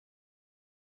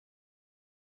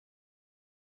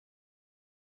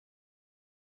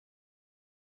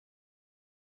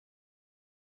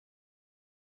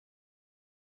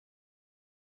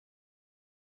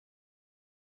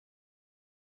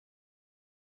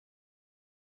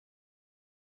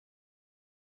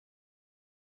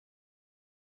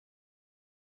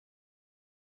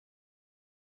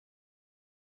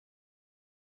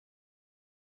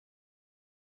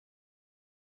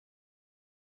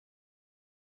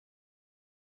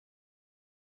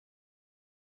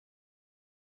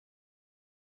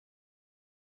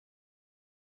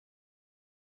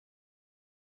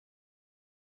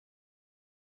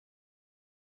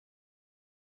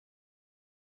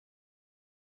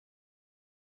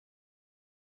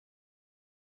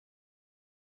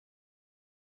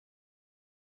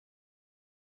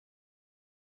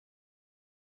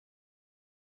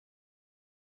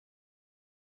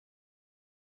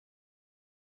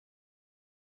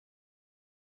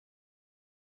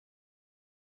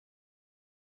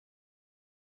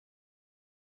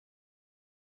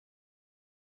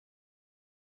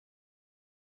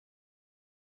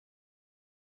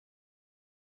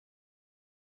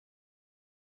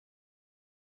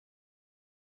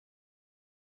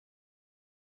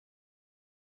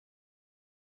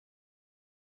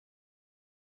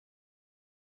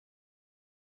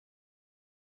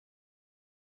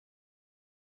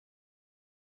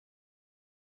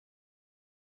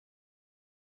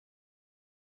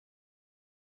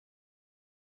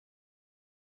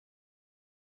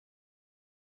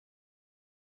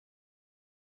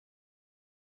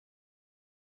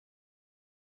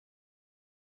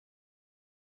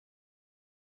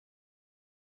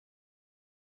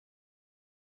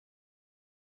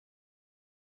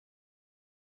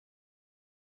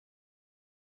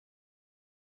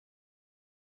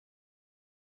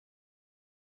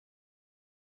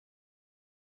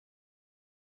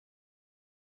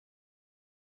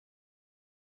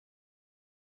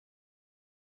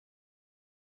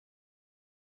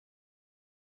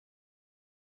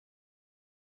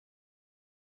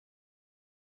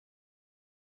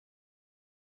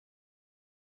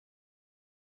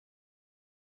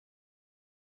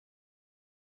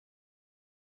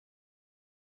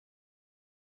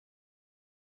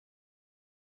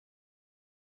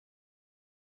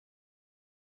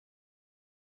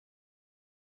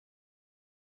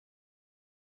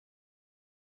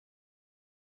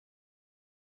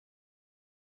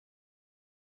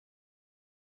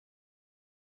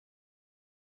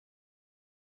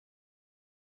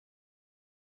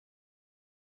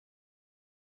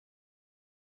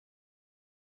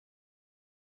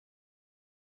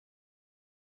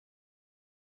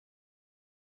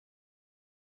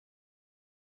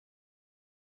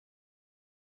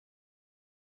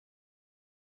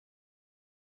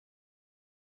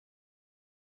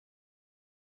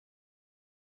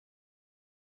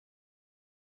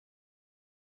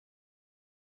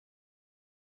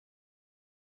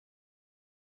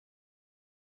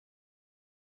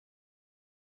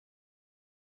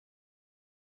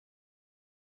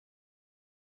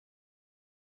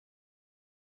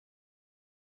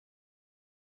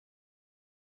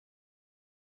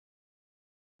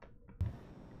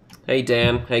Hey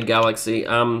Dan, hey Galaxy.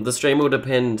 The stream will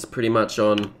depend pretty much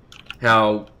on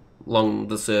how long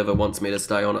the server wants me to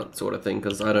stay on it, sort of thing,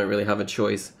 because I don't really have a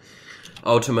choice.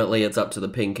 Ultimately, it's up to the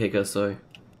ping kicker, so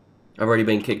I've already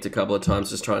been kicked a couple of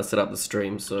times just trying to set up the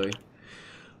stream, so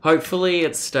hopefully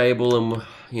it's stable and,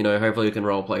 you know, hopefully we can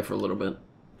roleplay for a little bit.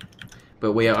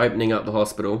 But we are opening up the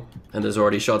hospital, and there's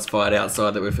already shots fired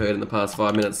outside that we've heard in the past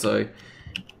 5 minutes, so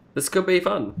this could be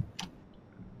fun.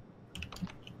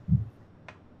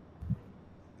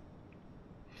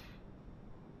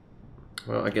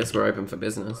 Well, I guess we're open for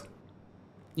business.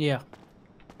 Yeah.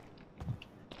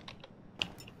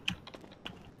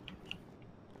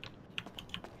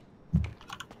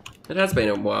 It has been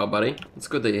a while, buddy. It's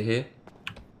good that you're here.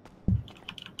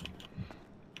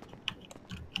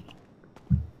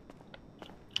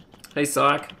 Hey,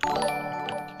 Psych.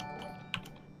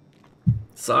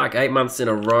 Psych, 8 months in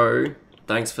a row.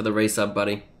 Thanks for the resub,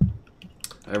 buddy.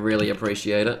 I really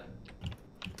appreciate it.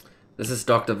 This is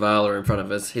Dr. Valor in front of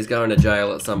us. He's going to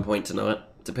jail at some point tonight,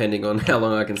 depending on how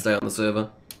long I can stay on the server.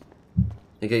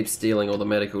 He keeps stealing all the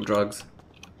medical drugs.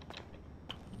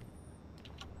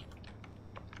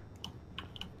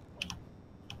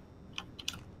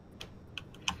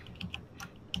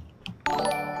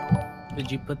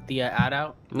 Did you put the ad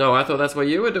out? No, I thought that's what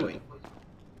you were doing.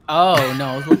 Oh, no,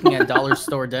 I was looking at Dollar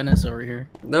Store Dennis over here.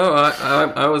 No,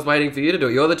 I was waiting for you to do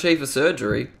it. You're the chief of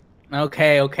surgery.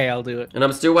 Okay, I'll do it. And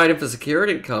I'm still waiting for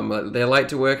security to come. They're late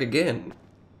to work again.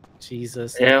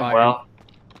 Jesus. Yeah, well.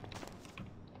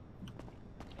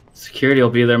 Security will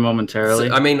be there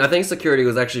momentarily. I mean, I think security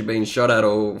was actually being shot at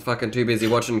or fucking too busy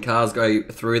watching cars go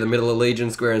through the middle of Legion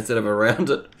Square instead of around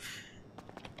it.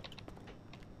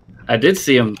 I did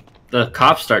see the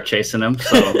cops start chasing him,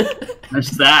 so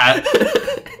there's that.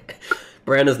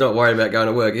 Brandon's not worried about going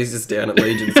to work. He's just down at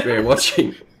Legion Square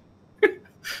watching.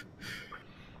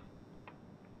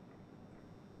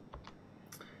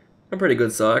 I'm pretty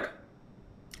good, Psych.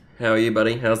 How are you,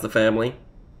 buddy? How's the family?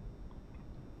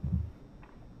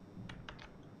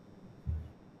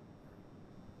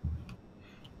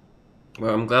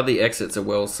 Well, I'm glad the exits are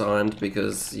well signed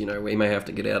because, you know, we may have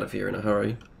to get out of here in a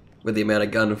hurry with the amount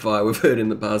of gunfire we've heard in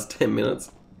the past 10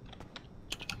 minutes.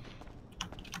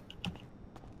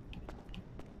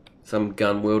 Some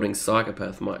gun-wielding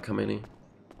psychopath might come in here.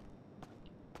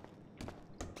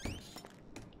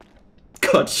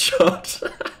 Got shot.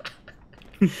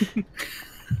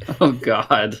 Oh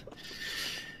god.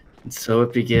 And so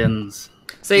it begins.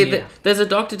 See, Yeah. there's a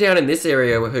doctor down in this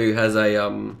area who has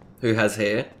a who has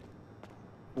hair.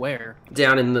 Where?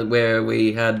 Down in the where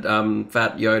we had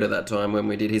Fat Yoda that time when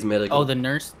we did his medical. Oh, the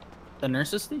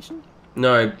nurse's station?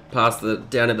 No, past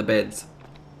down at the beds.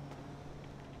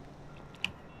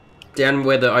 Down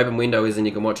where the open window is and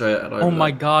you can watch it. Oh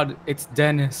my god, it's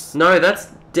Dennis. No,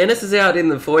 Dennis is out in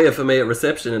the foyer for me at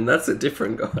reception, and that's a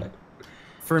different guy.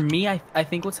 For me, I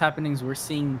think what's happening is we're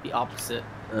seeing the opposite.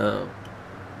 Oh.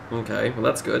 Okay, well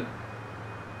that's good.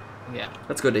 Yeah.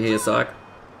 That's good to hear, Psych.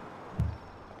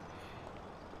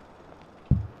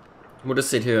 We'll just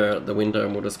sit here at the window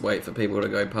and we'll just wait for people to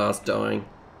go past dying.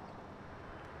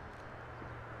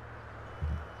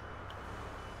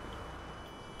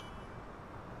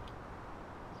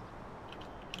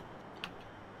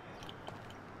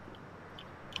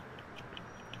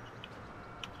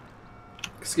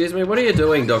 Excuse me, what are you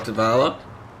doing, Dr. Valor?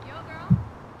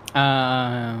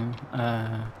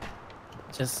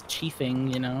 Just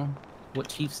chiefing, you know, what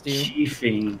chiefs do.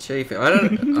 Chiefing. Chief,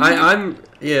 I'm,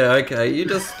 yeah, okay, you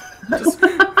just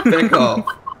back off.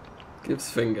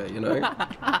 Gives finger, you know?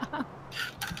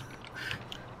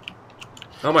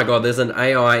 Oh my god, there's an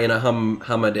AI in a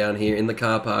Hummer down here in the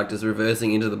car park just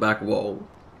reversing into the back wall.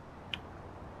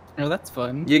 Oh, that's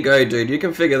fun. You go, dude, you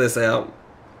can figure this out.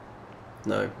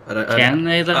 No, I don't. Can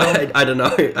they, though? I don't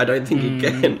know. I don't think you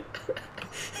can.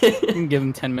 You can give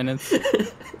him 10 minutes.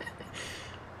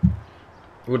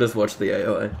 We'll just watch the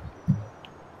AI.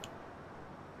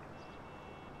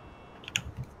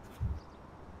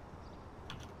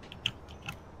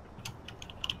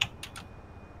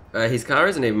 His car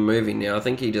isn't even moving now. I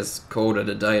think he just called it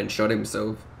a day and shot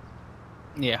himself.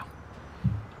 Yeah.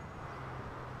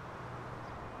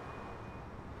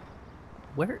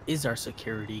 Where is our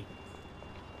security?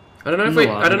 I don't know if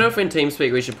I don't know if in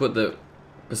TeamSpeak we should put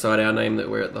beside our name that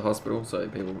we're at the hospital so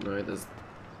people know there's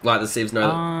like the Civs know.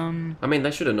 I mean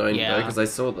they should have known though because they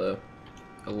saw the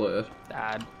alert.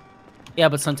 Bad. Yeah,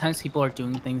 but sometimes people are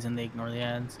doing things and they ignore the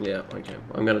ads. Yeah. Okay.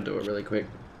 I'm gonna do it really quick.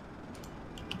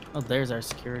 Oh, there's our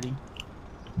security.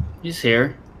 He's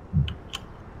here.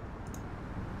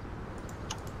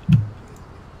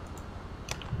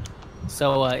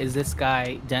 So, is this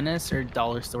guy Dennis or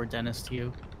Dollar Store Dennis to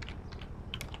you?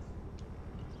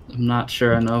 I'm not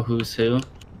sure I know who's who.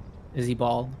 Is he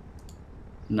bald?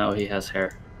 No, he has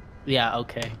hair. Yeah,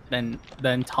 okay. Then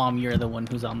Tom, you're the one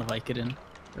who's on the Vicodin.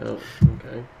 Oh,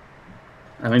 okay.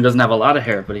 I mean, he doesn't have a lot of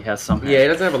hair, but he has some hair. Yeah, he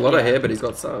doesn't have a lot of Yeah. hair, but he's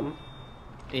got some.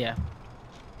 Yeah.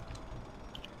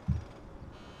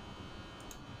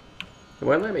 It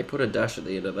won't let me put a dash at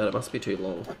the end of that. It must be too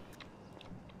long.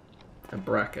 A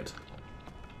bracket.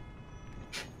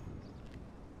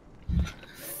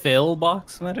 Phil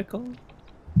Box Medical?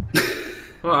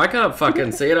 Oh, I can't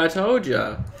fucking see it. I told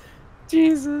ya.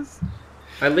 Jesus.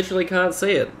 I literally can't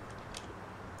see it.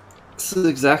 This is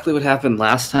exactly what happened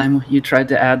last time you tried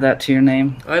to add that to your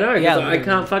name. I know, because Yeah, I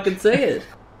can't fucking see it.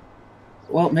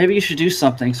 Well, maybe you should do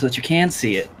something so that you can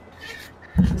see it.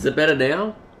 Is it better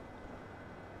now?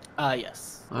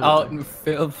 Yes. I Oh, don't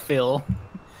know. Phil.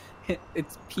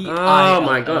 It's P-I-L-L. Oh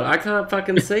my god, I can't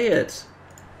fucking see it.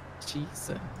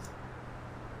 Jesus.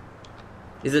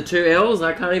 Is it 2 L's?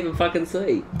 I can't even fucking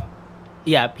see.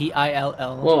 Yeah,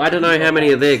 P-I-L-L. Well, I don't know how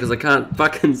many are there because I can't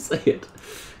fucking see it.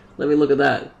 Let me look at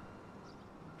that.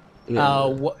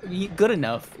 Yeah. Good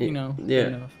enough, you know. Yeah.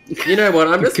 Good enough. You know what?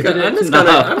 I'm just Good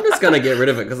gonna get rid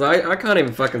of it because I can't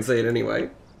even fucking see it anyway.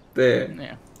 There.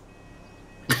 Yeah.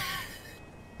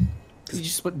 You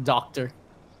just put doctor.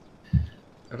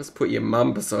 I just put your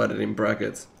mum beside it in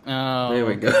brackets. Oh. There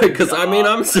we go. Because I mean,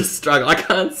 I'm just struggling. I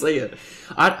can't see it.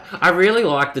 I really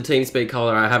like the TeamSpeak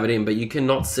color I have it in, but you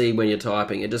cannot see when you're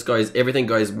typing. It just goes. Everything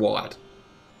goes white.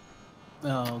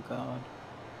 Oh god.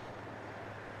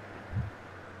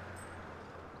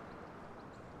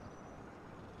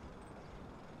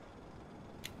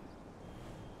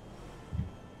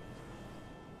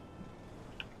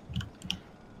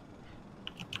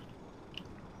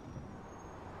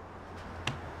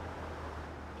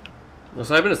 I was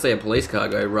hoping to see a police car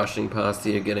go rushing past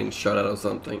here, getting shot at or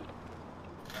something.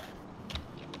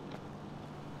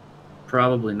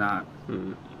 Probably not.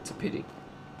 It's a pity.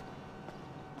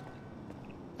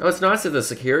 Oh, it's nice of the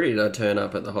security to turn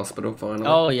up at the hospital finally.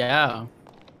 Oh yeah.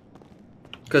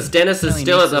 Because Dennis is Really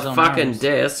still at needs the his own fucking arms.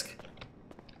 desk.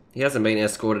 He hasn't been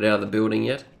escorted out of the building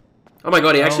yet. Oh my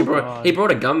god, he actually God.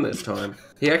 brought a gun this time.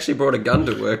 He actually brought a gun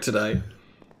to work today.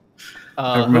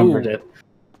 I remembered who? it.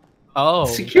 Oh.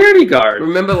 Security guard!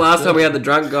 Remember last time we had the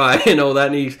drunk guy and all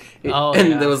that, and Oh, and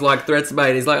yeah. there was like threats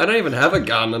made. He's like, I don't even have a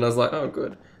gun, and I was like, oh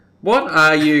good. What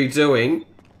are you doing?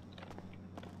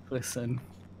 Listen.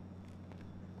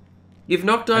 You've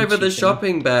knocked I'm over the cheating.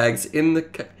 shopping bags in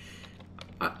the.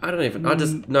 I don't even. I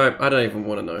just no. I don't even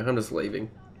want to know. I'm just leaving.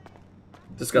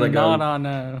 Just gonna go.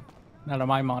 Not on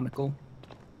my monocle.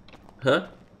 Huh?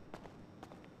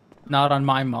 Not on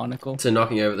my monocle. To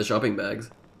knocking over the shopping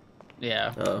bags.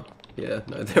 Yeah. Oh, yeah.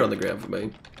 No, they're on the ground for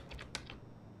me.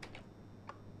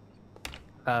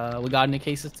 We got any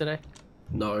cases today?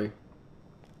 No.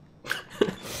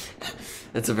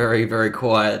 It's a very, very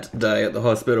quiet day at the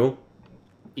hospital.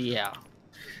 Yeah.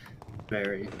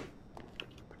 Very.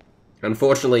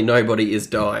 Unfortunately, nobody is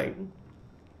dying.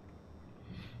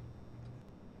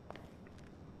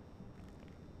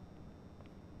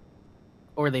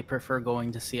 Or they prefer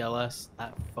going to CLS,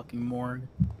 that fucking morgue.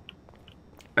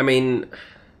 I mean,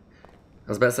 I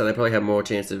was about to say they probably have more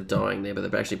chance of dying there, but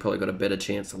they've actually probably got a better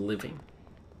chance of living.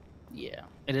 Yeah.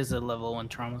 It is a level 1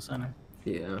 trauma center.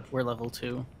 Yeah. We're level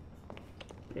 2.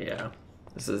 Yeah.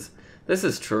 This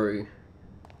is true.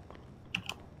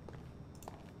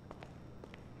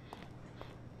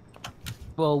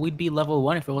 Well, we'd be level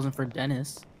 1 if it wasn't for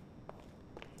Dennis.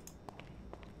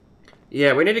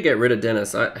 Yeah, we need to get rid of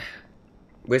Dennis.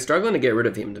 We're struggling to get rid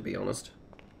of him, to be honest.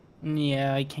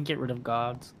 Yeah, I can't get rid of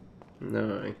gods.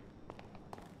 No.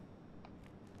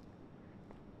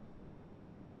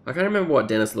 I can't remember what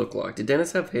Dennis looked like. Did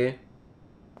Dennis have hair?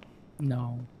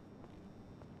 No.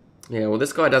 Yeah, well,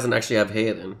 this guy doesn't actually have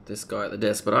hair then. This guy at the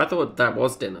desk. But I thought that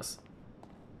was Dennis.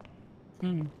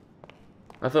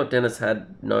 I thought Dennis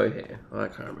had no hair. I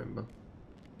can't remember.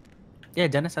 Yeah,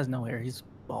 Dennis has no hair. He's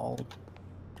bald.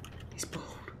 He's bald.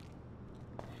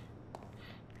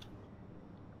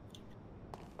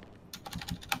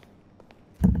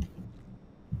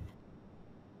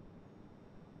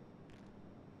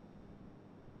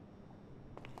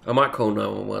 I might call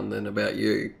 911 then about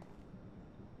you.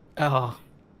 Oh.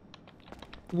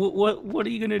 What are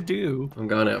you gonna do? I'm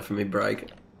going out for my break.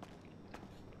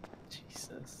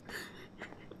 Jesus.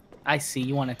 I see.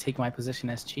 You want to take my position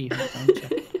as chief,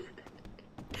 don't you?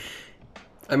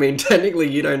 I mean, technically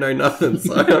you don't know nothing,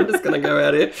 so I'm just gonna go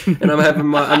out here and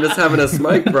I'm just having a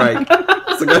smoke break.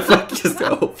 So go fuck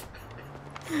yourself.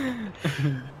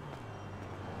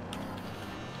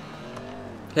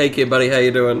 Hey kid buddy, how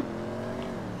you doing?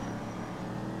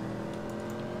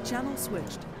 Channel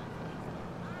switched.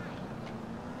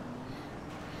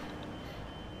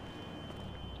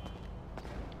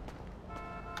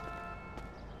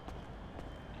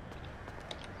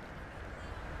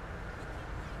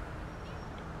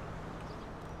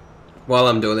 While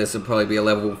I'm doing this, it'll probably be a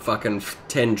level fucking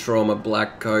 10 trauma,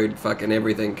 black code, fucking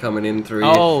everything coming in through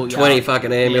Oh, here. 20 yeah.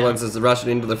 fucking ambulances rushing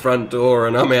into the front door,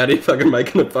 and I'm out here fucking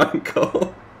making a phone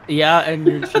call. Yeah, and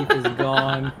your chief is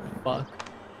gone. Fuck.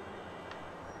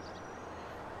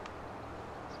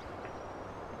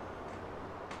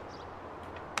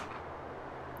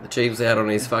 The chief's out on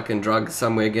his fucking drugs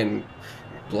somewhere getting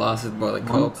blasted by the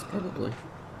cops, probably.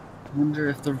 I wonder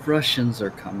if the Russians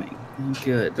are coming.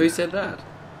 Good. Who said that?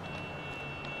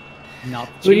 Not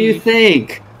What do you chief.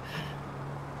 think?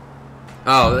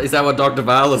 Oh, is that what Dr.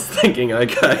 Valor's thinking?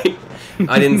 Okay.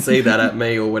 I didn't see that at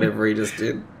me or whatever he just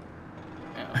did.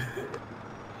 Yeah.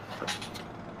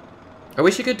 I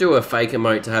wish you could do a fake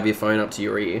emote to have your phone up to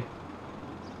your ear.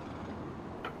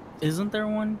 Isn't there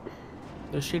one?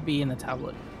 There should be in the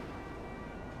tablet.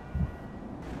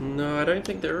 No, I don't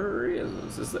think there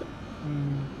is there?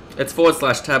 Mm, It's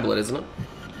 /tablet, isn't it?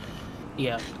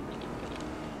 yeah.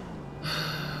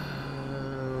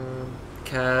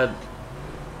 CAD,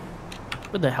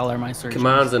 What the hell are my search?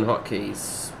 commands and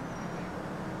hotkeys.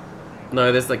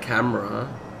 No, there's the camera.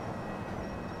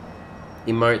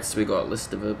 Emotes, we got a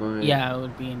list of it. Yeah, it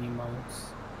would be in emotes.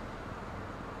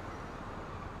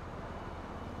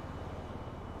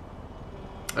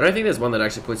 I don't think there's one that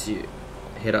actually puts your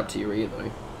head up to your ear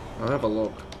though. I'll have a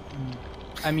look.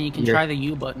 I mean, you can Yeah. try the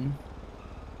U button.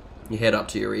 Your head up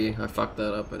to your ear. I fucked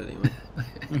that up, but anyway.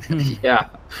 Yeah.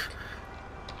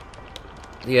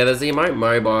 Yeah, there's the emote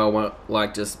mobile one,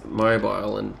 like just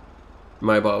mobile and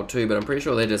mobile too, but I'm pretty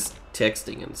sure they're just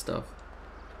texting and stuff.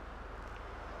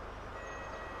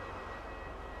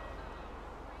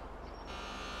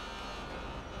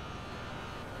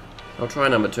 I'll try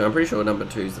number 2. I'm pretty sure number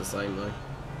 2 is the same though,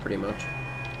 pretty much.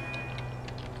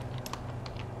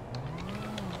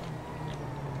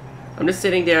 I'm just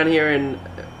sitting down here in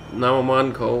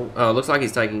 911 call. Oh, it looks like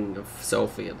he's taking a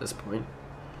selfie at this point.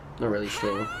 Not really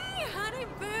sure. Hey, honey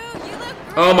boo, you look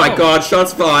Oh my god,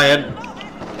 shots fired.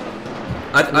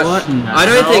 What in the I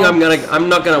don't think hell? I'm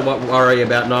not gonna worry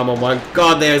about 911.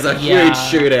 God, there's a Yeah. huge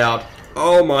shootout.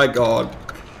 Oh my god.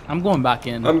 I'm going back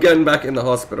in. I'm getting back in the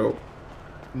hospital.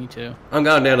 Me too. I'm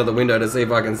going down to the window to see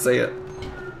if I can see it.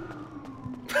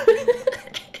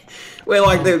 We're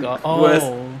like the God. worst.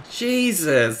 Oh.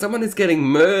 Jesus, someone is getting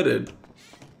murdered.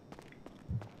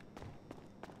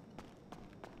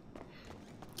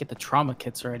 Get the trauma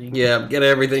kits ready. Yeah, get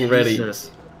everything ready.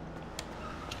 Jesus.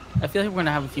 I feel like we're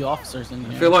gonna have a few officers in I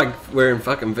here. feel like we're in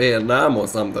fucking Vietnam or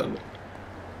something.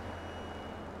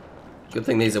 Good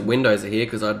thing these windows are here,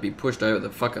 because I'd be pushed over the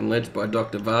fucking ledge by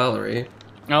Dr. Valor here.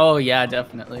 Oh yeah,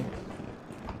 definitely.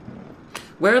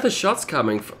 Where are the shots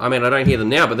coming from? I mean, I don't hear them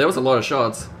now, but there was a lot of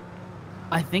shots.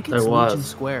 I think There it's was. Legion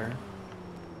Square.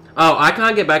 Oh, I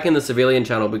can't get back in the civilian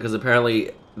channel because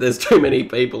apparently there's too many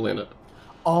people in it.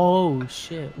 Oh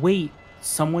shit! Wait,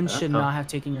 someone should Uh-oh. not have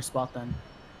taken your spot then.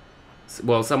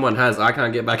 Well, someone has. I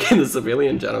can't get back in the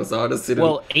civilian channel, so I'll just sit in...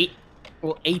 Well,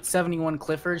 871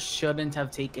 Clifford shouldn't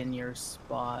have taken your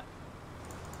spot.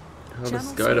 I'll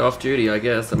just go to off-duty, I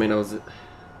guess. I mean, I was...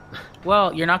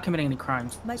 Well, you're not committing any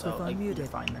crimes, so Microphone like, you're muted.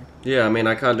 fine there. Yeah, I mean,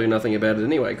 I can't do nothing about it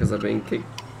anyway, because I've been kicked.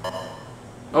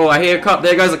 Oh, I hear a cop.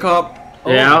 There goes a cop. Oh.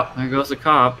 Yeah, there goes the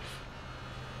cop.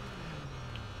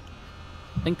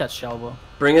 I think that's Shelbo.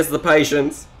 Bring us the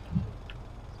patients.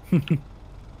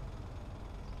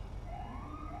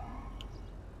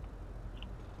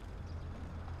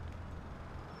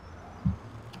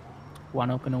 Want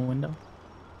to open a window?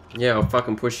 Yeah, I'll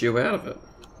fucking push you out of it.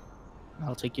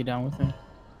 I'll take you down with me.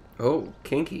 Oh,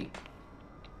 kinky.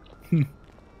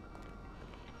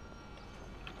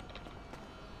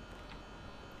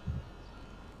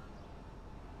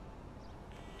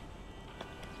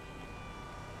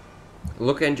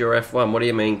 Look and your F1. What do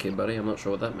you mean, kid buddy? I'm not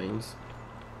sure what that means.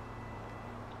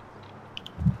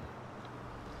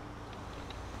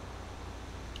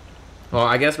 Oh,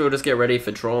 I guess we'll just get ready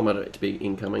for trauma to be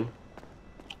incoming.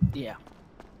 Yeah.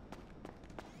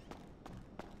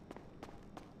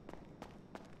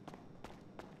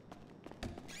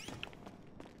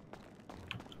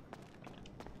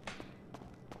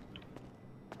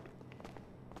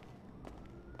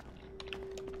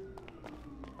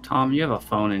 Tom, you have a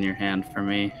phone in your hand for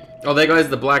me. Oh, there goes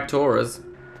the black Taurus.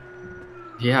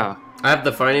 Yeah. I have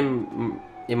the phone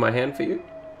in my hand for you.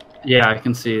 Yeah, I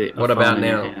can see a What phone about in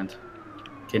your now? hand.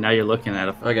 Okay, now you're looking at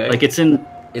it. Okay. Like it's in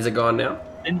Is it gone now?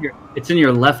 it's in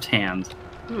your left hand.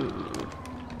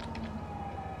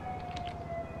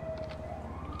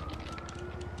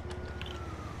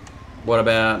 What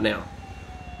about now?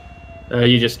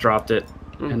 You just dropped it,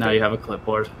 and now Okay. you have a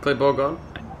clipboard. Clipboard gone?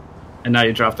 And now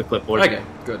you dropped the clipboard. Okay,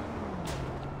 good.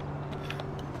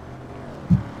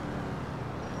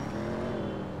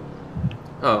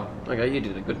 Okay, you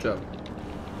did a good job.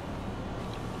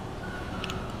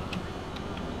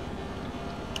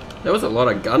 There was a lot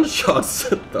of gunshots,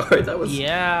 though. That was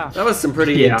that was some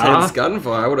pretty intense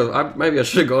gunfire. Maybe I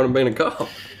should have gone and been a cop.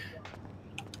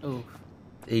 Ooh.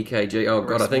 EKG. Oh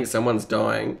god, I think someone's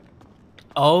dying.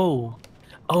 Oh.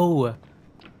 Oh.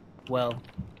 Well.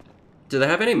 Do they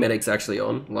have any medics actually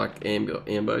on, like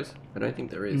ambos? I don't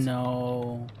think there is.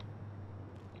 No.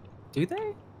 Do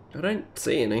they? I don't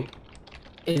see any.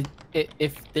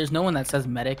 If there's no one that says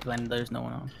medic, then there's no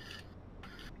one on.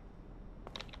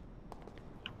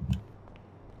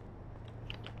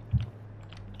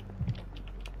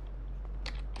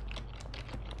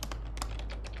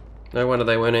 No wonder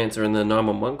they weren't answering the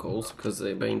 911 calls, because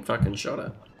they're being fucking shot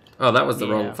at. Oh, that was the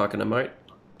wrong fucking emote.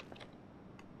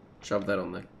 Shove that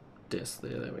on the desk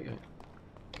there, there we go.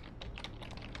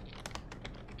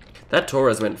 That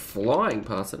Taurus went flying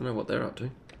past. I don't know what they're up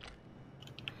to.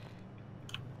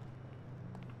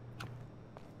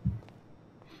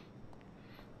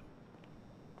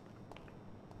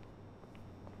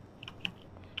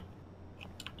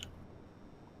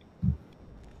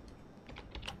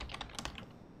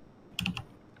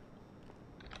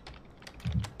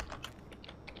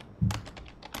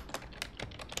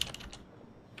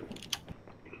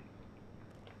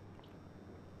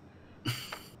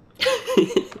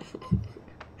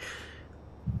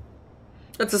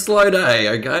 It's a slow day,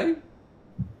 okay?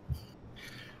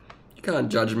 You can't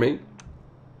judge me.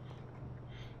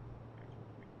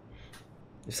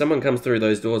 If someone comes through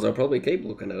those doors, I'll probably keep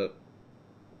looking at it.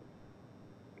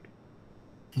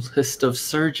 List of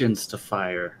surgeons to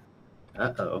fire.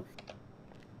 Uh-oh.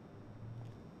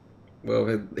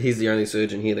 Well, he's the only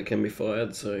surgeon here that can be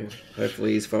fired, so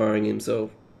hopefully he's firing himself.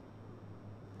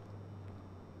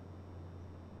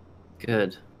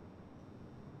 Good.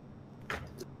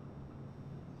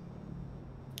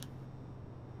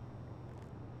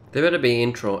 There better be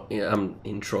trauma.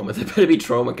 There better be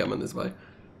trauma coming this way.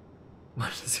 What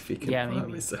as if he can fire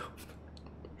himself?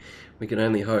 We can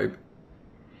only hope.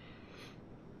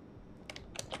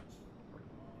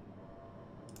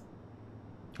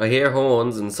 I hear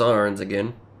horns and sirens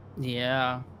again.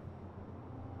 Yeah.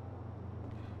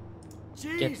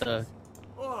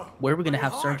 Where are we gonna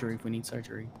have surgery if we need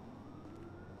surgery?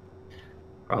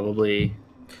 Probably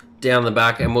down the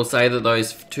back, and we'll say that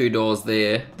those two doors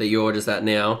there that you're just at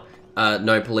now,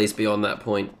 no police beyond that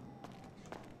point.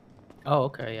 Oh,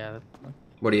 okay, yeah.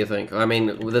 What do you think? I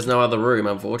mean, there's no other room,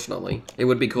 unfortunately. It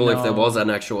would be cool if there was an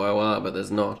actual OR, but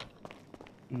there's not.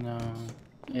 No.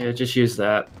 Yeah, just use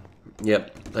that.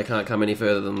 Yep, they can't come any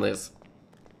further than this.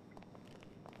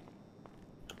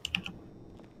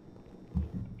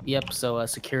 Yep, so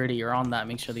security, you're on that.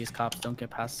 Make sure these cops don't get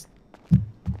past.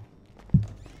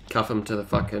 Cuff them to the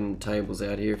fucking tables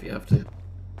out here if you have to.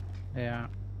 Yeah.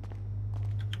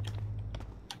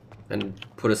 And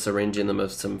put a syringe in them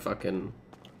of some fucking...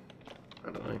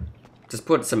 I don't know. Just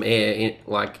put some air in,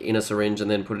 like, in a syringe and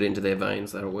then put it into their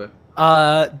veins. That'll work.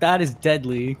 That is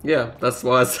deadly. Yeah, that's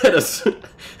why I said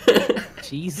it.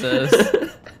 Jesus.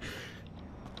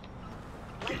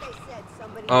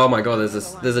 Oh my god,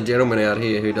 there's a gentleman out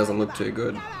here who doesn't look too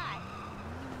good.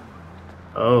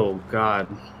 Oh god.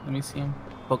 Let me see him.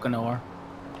 Poconoa.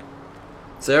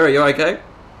 Sarah, you okay?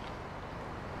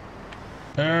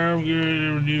 I'm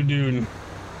good. What are you doing?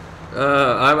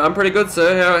 I'm pretty good,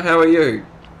 sir. How are you?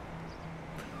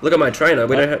 Look at my trainer.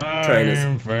 We don't have trainers.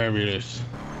 I'm fabulous.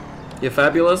 You're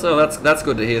fabulous? Oh, that's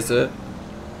good to hear, sir.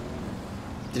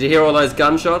 Did you hear all those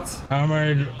gunshots? I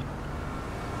made...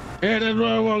 Yeah, that's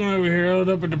why I was walking over here. I was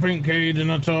up at the pink cage and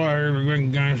that's all I heard was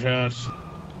ring gunshots.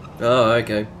 Oh,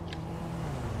 okay.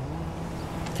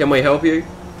 Can we help you?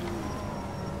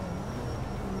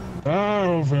 I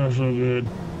don't feel so good.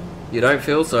 You don't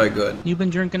feel so good. You been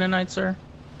drinking tonight, sir?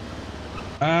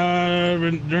 I've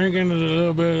been drinking is a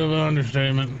little bit of an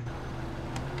understatement.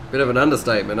 Bit of an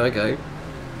understatement, okay.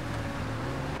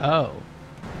 Oh.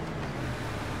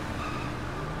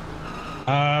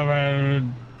 I've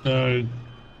had,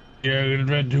 I've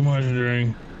had too much to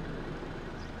drink.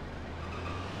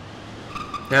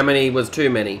 How many was too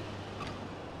many?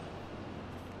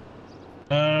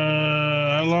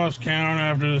 I lost count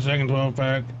after the second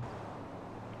 12-pack.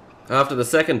 After the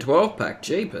second 12-pack?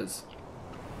 Jeepers.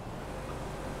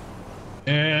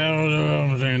 Yeah, I don't know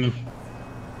what I'm saying.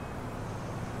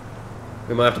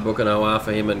 We might have to book an OR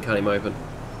for him and cut him open.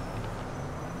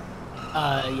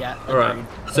 Yeah. Alright.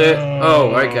 So,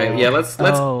 okay. Yeah, let's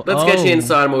get you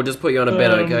inside and we'll just put you on a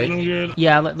bed, okay?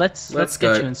 Yeah, let's go.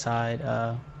 get you inside.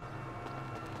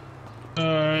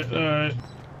 Alright.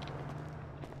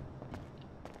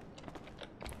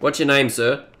 What's your name,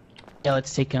 sir? Yeah,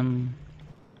 let's take him.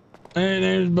 Hey,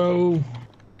 name's Bo.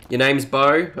 Your name's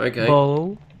Bo? Okay.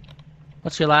 Bo.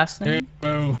 What's your last Hey, name?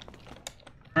 Bo.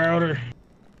 Crowder.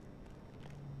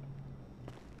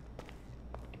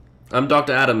 I'm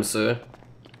Dr. Adams, sir.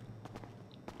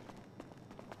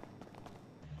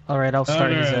 Alright, I'll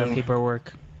start his Okay.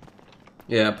 paperwork.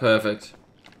 Yeah, perfect.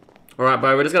 Alright,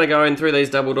 Bo, we're just gonna go in through these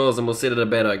double doors and we'll sit at a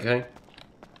bed, okay?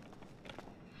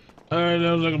 Alright,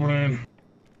 that was like a plan.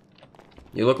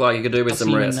 You look like you could do with I'll some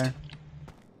see you in rest. there.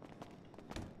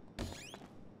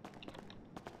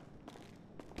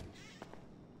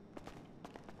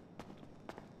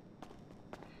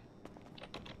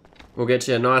 We'll get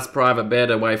you a nice private bed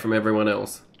away from everyone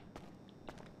else.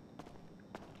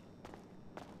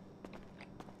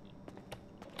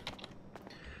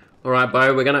 Alright,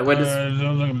 Bo, we're Alright, that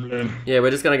was like a plan. yeah, we're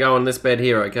just gonna go on this bed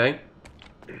here, okay?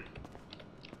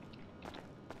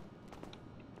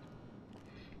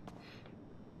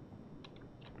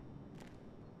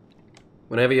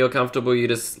 Whenever you're comfortable, you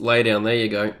just lay down. There you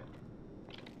go.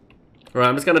 Alright,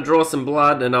 I'm just gonna draw some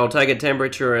blood and I'll take a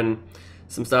temperature and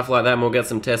some stuff like that and we'll get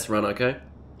some tests run, okay?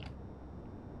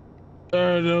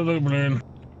 Alright, that was like a plan.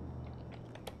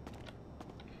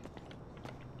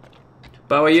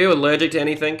 Bo, are you allergic to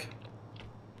anything?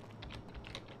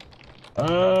 I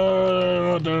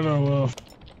don't know. Well,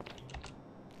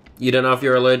 You don't know if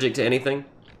you're allergic to anything?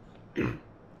 I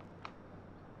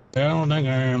don't think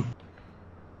I am.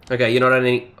 Okay, you're not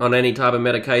on any type of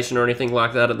medication or anything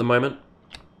like that at the moment?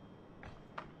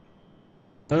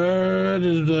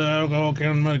 Just alcohol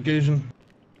count medication.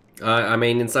 I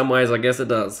mean, in some ways, I guess it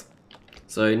does.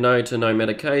 So, no to no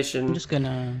medication. I'm just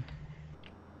gonna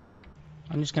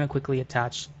quickly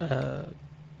attach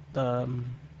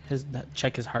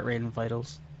check his heart rate and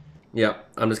vitals. Yep,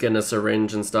 I'm just getting a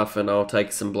syringe and stuff and I'll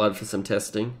take some blood for some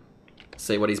testing.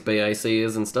 See what his BAC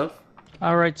is and stuff.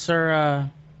 Alright, sir,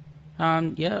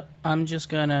 yeah, I'm just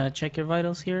gonna check your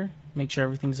vitals here. Make sure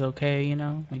everything's okay, you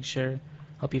know,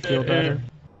 help you feel better.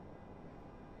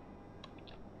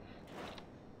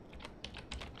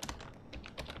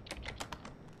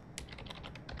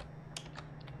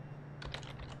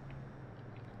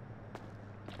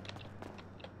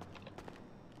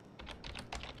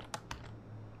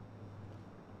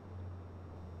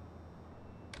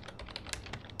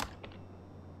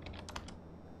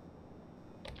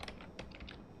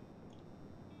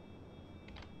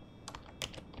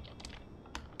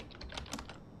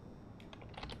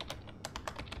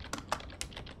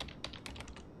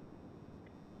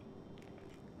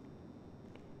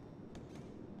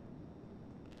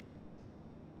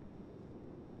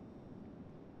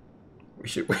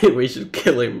 We should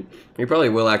kill him. We probably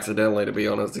will accidentally, to be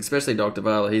honest. Especially Dr.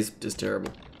 Valor. He's just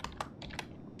terrible.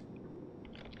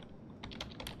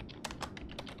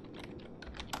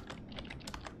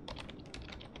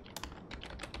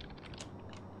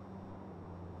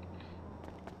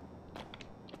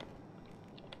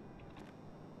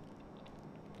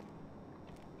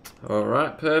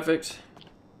 Alright, perfect.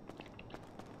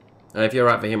 If you're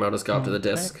right for him, I'll just go up to the Okay.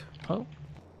 desk. Oh.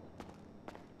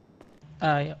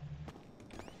 Yeah.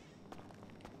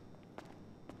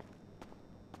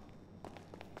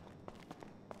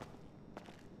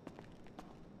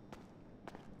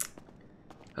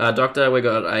 Doctor, we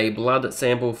got a blood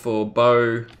sample for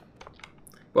Bo.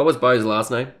 What was Bo's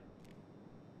last name?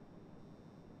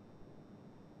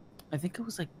 I think it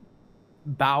was like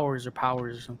Bowers or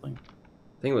Powers or something.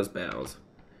 I think it was Bowers.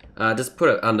 Just put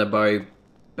it under Bo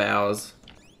Bowers.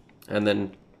 And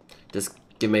then just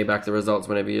give me back the results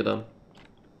whenever you're done.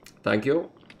 Thank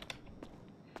you.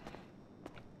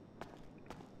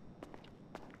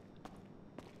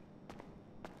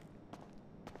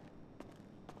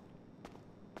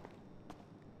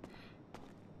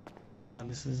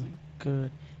 This isn't good.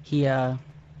 He's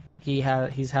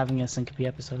having a syncope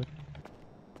episode.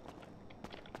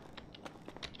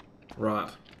 Right.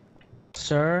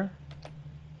 Sir?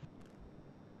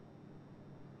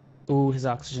 Ooh, his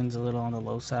oxygen's a little on the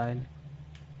low side.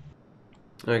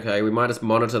 Okay, we might just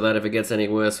monitor that. If it gets any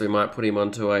worse, we might put him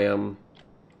onto a,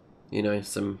 you know,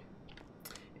 some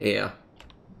air.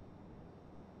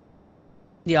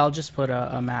 Yeah, I'll just put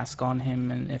a mask on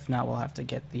him, and if not, we'll have to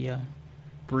get the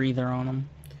breather on him.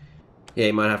 Yeah,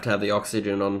 he might have to have the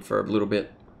oxygen on for a little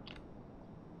bit.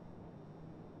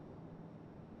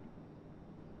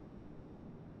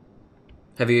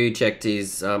 Have you checked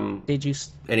his, Did you...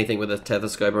 anything with a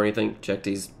stethoscope or anything? Checked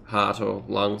his heart or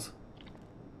lungs?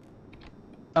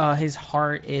 His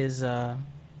heart is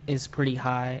pretty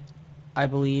high, I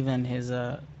believe, and his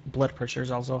blood pressure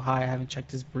is also high. I haven't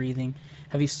checked his breathing.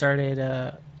 Have you started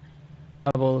a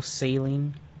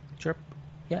saline drip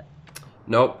yet?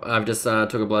 Nope, I've just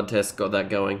took a blood test, got that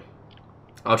going.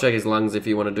 I'll check his lungs if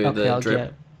you want to do Okay, the I'll drip.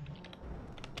 get.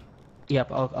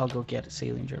 Yep, I'll go get a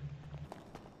saline drip.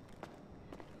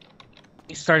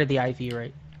 You started the IV,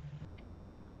 right?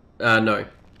 No.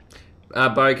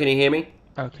 Bo, can you hear me?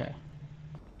 Okay.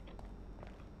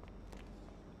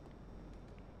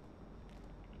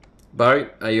 Bo,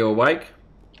 are you awake?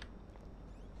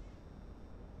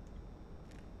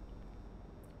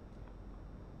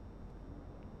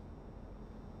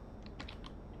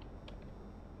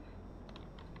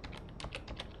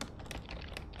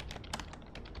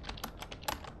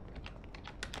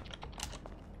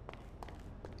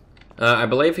 I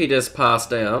believe he just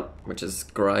passed out, which is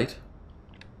great.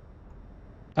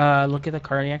 Look at the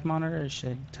cardiac monitor. It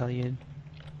should tell you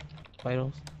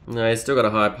vitals. No, he's still got a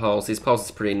high pulse. His pulse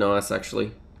is pretty nice,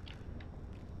 actually.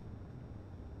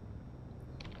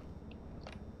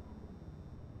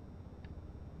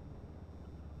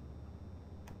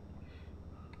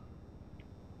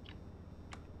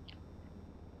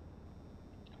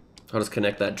 I'll just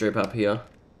connect that drip up here.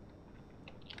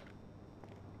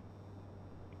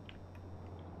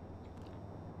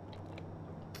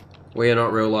 We are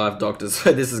not real live doctors,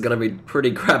 so this is going to be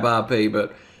pretty crap RP,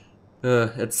 but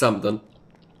it's something.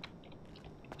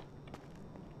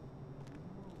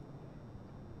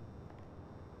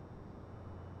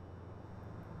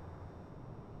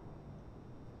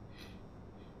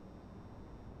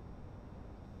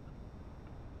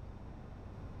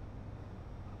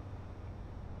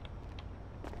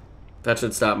 That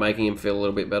should start making him feel a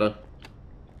little bit better.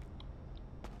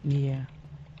 Yeah.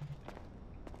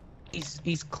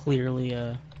 He's clearly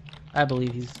I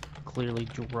believe he's clearly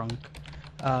drunk.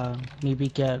 Maybe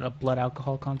get a blood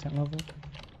alcohol content level.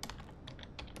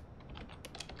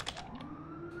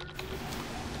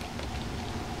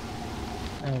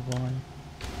 Oh boy.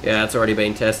 Yeah, it's already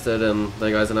been tested, and there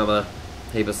goes another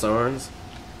heap of sirens.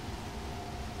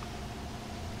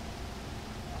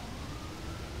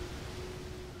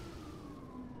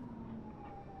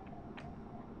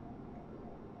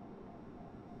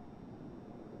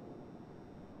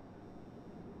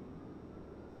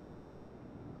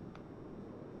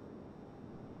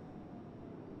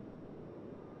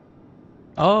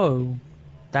 Oh,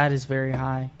 that is very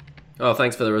high. Oh,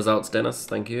 thanks for the results, Dennis.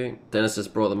 Thank you. Dennis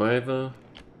just brought them over.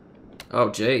 Oh,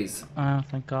 jeez. Oh,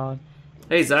 thank God.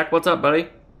 Hey, Zach, what's up, buddy?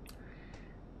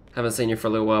 Haven't seen you for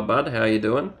a little while, bud. How you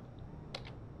doing?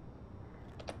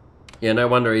 Yeah, no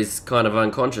wonder he's kind of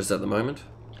unconscious at the moment.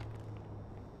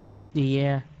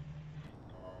 Yeah.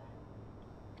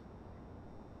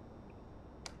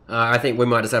 I think we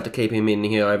might just have to keep him in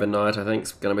here overnight. I think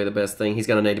it's going to be the best thing. He's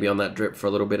going to need to be on that drip for a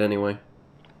little bit anyway.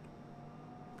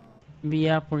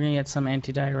 Yep, we're gonna get some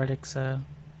antidiuretics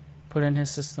put in his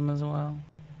system as well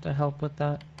to help with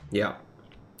that. Yeah.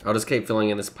 I'll just keep filling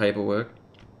in this paperwork.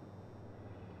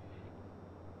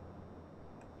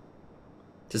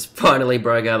 Just finally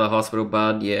broke out of the hospital,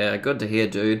 bud. Yeah, good to hear,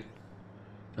 dude.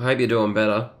 I hope you're doing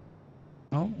better.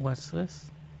 Oh, what's this?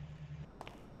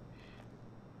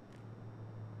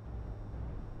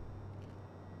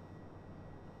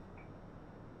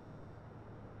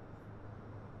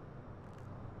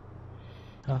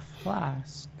 A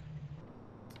flask.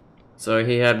 So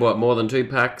he had, what, more than 2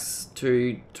 packs?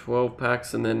 12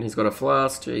 packs, and then he's got a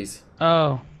flask? Jeez.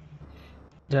 Oh.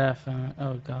 Definitely.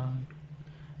 Oh, God.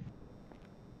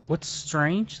 What's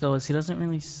strange, though, is he doesn't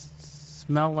really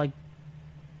smell like...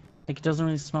 Like, it doesn't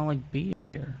really smell like beer.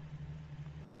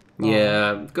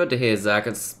 Yeah, good to hear, Zach.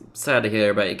 It's sad to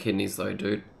hear about your kidneys, though,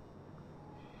 dude.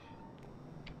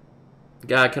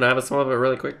 Yeah, can I have a smell of it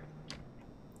really quick?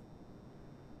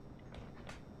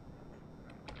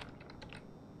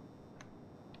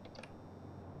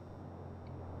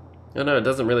 I know, it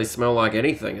doesn't really smell like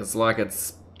anything. It's like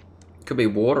it's... Could be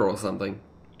water or something.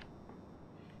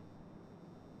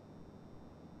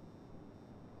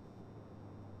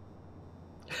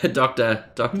 Dr.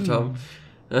 Tom.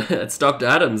 It's Dr.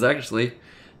 Adams, actually.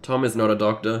 Tom is not a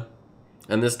doctor.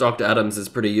 And this Dr. Adams is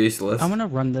pretty useless. I'm gonna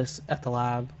run this at the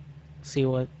lab. See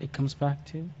what it comes back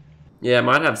to. Yeah, it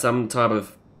might have some type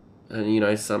of, you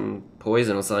know, some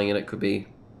poison or something, and it could be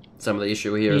some of the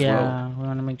issue here as well. Yeah, we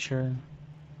want to make sure.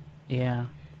 Yeah.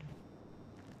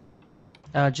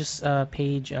 Just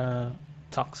page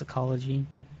toxicology,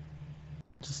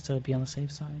 just to be on the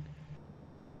safe side.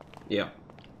 Yeah.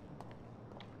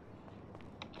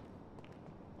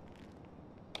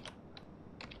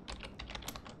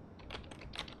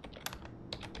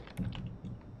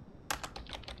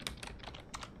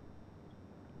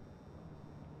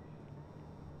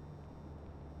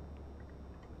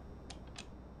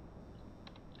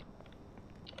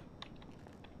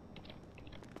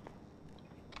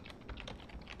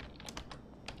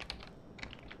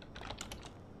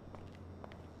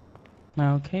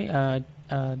 Okay,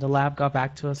 the lab got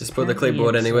back to us. Just put the Apparently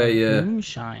clipboard it's, anywhere, yeah.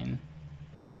 Moonshine.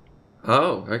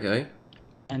 Oh, okay.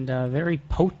 And a very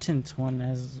potent one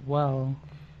as well.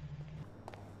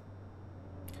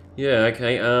 Yeah,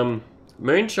 okay.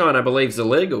 Moonshine, I believe, is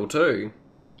illegal too.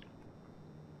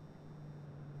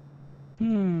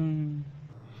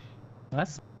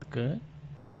 That's good.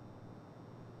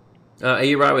 Are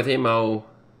you right with him? I'll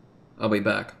be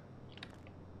back.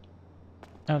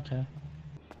 Okay.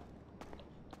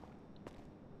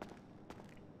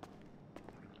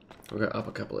 We'll go up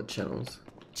a couple of channels.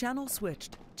 Channel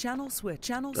switched. Channel switch.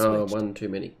 Channel Oh, switched. one too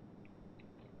many.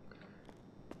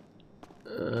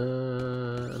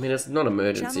 I mean, it's not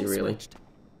emergency, Channel really. switched.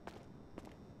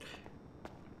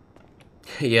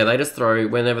 Yeah, they just throw,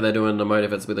 whenever they're doing the mode,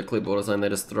 if it's with a clipboard or something, they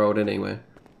just throw it anywhere.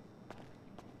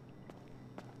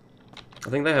 I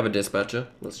think they have a dispatcher.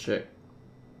 Let's check.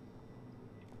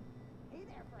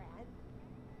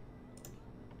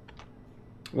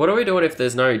 What are we doing if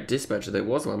there's no dispatcher? There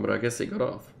was one, but I guess he got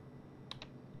off.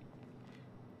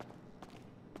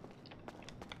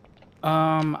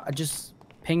 I just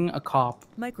ping a cop.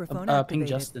 Microphone Ping activated.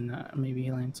 Justin. Maybe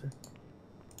he'll answer.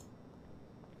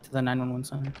 To the 911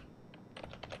 center.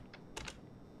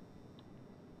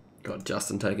 God,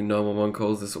 Justin taking 911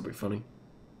 calls. This will be funny.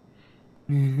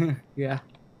 Yeah.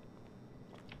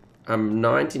 I'm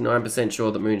 99%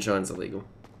 sure that moonshine's illegal.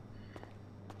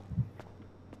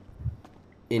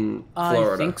 In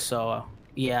Florida. I think so.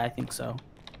 Yeah, I think so.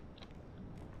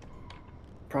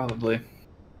 Probably.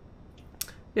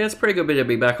 Yeah, it's pretty good to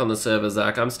be back on the server,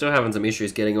 Zach. I'm still having some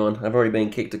issues getting on. I've already been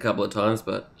kicked a couple of times,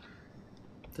 but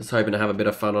just hoping to have a bit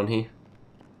of fun on here.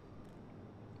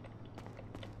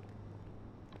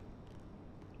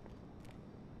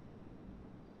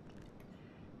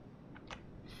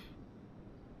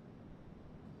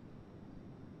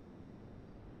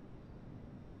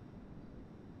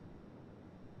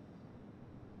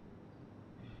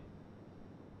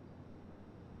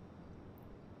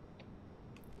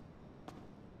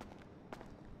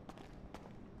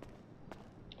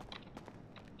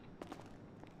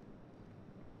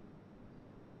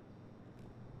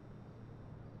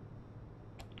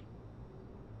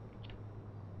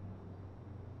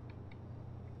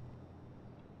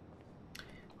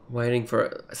 Waiting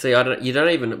for. See, I don't. You don't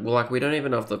even. Well, like, we don't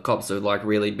even know if the cops are like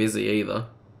really busy either.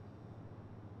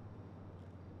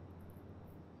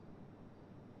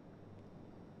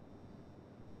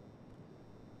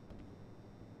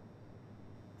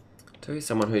 Tell you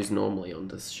someone who's normally on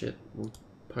this shit. We'll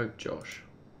poke Josh.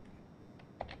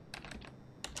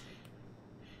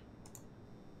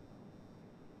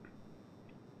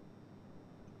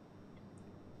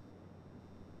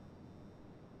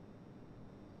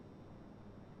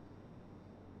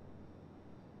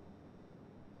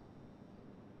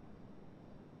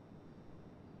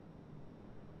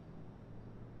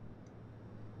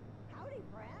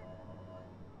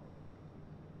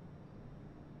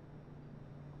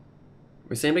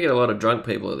 We seem to get a lot of drunk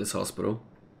people at this hospital.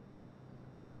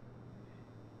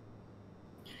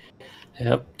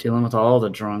 Yep, dealing with all the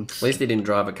drunks. At least he didn't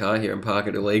drive a car here and park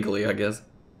it illegally, I guess.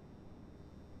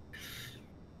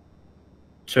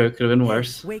 Sure, it could have been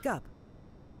worse. Wake up.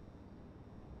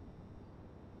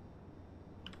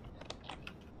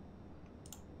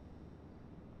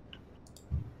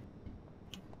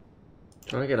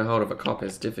 Trying to get a hold of a cop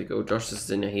is difficult. Josh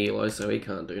is in a helo, so he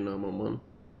can't do 911.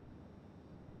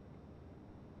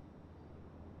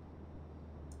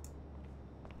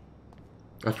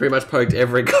 I've pretty much poked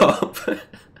every cop.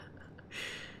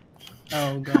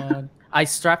 Oh god. I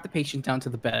strapped the patient down to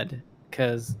the bed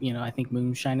because, you know, I think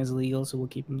moonshine is illegal, so we'll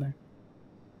keep him there.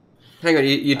 Hang on,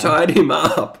 you tied him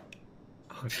up.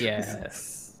 Oh,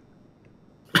 Yes.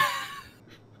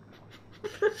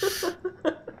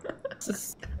 This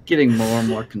is getting more and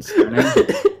more concerning.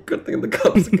 Good thing the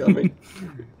cops are coming.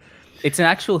 It's an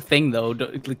actual thing, though.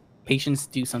 Like, patients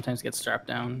do sometimes get strapped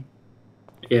down.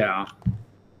 Yeah.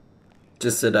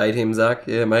 Just sedate him, Zach?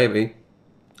 Yeah, maybe.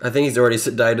 I think he's already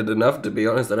sedated enough, to be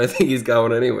honest. I don't think he's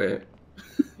going anywhere.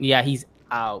 Yeah, he's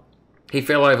out. He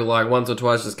fell over like once or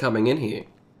twice just coming in here.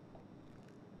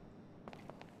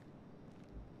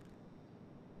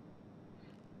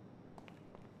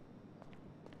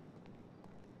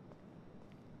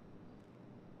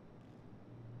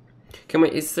 Can we,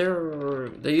 is there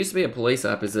used to be a police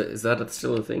app, is that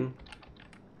still a thing?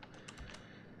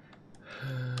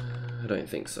 I don't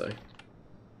think so.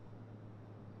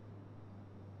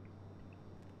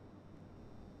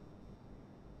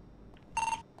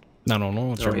 No,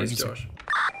 it's Oh, here's emergency. Josh.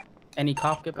 Any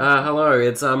cop get back? Hello,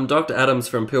 it's Dr. Adams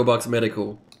from Pillbox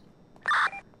Medical.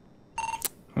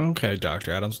 Okay,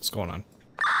 Dr. Adams, what's going on?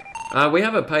 We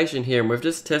have a patient here, and we've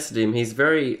just tested him. He's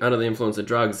very under the influence of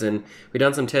drugs, and we've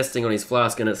done some testing on his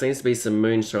flask, and it seems to be some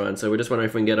moonshine. So we're just wondering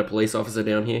if we can get a police officer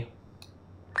down here.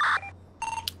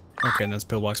 Okay, and that's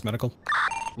Pillbox Medical.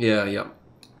 Yeah, yeah.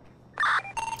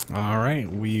 All right,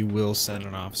 we will send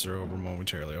an officer over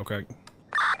momentarily. Okay.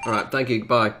 All right, thank you.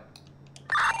 Bye.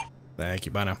 Thank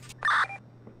you. Bye now.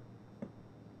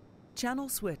 Channel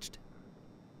switched.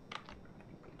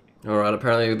 All right.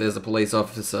 Apparently, there's a police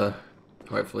officer.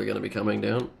 Hopefully, going to be coming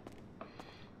down.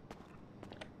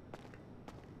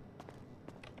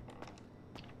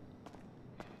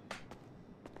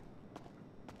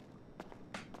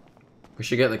 We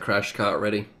should get the crash cart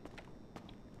ready.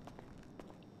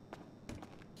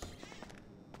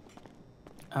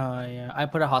 Yeah, I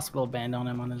put a hospital band on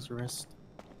him on his wrist.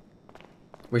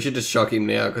 We should just shock him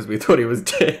now because we thought he was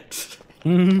dead.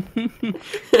 We'll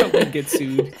get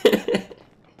sued.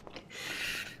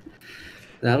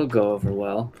 That'll go over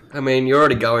well. I mean, you're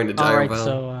already going to jail. All right,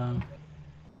 Val.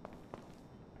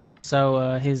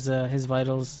 so his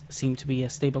vitals seem to be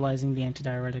stabilizing. The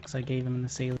antidiuretics I gave him in the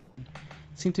saline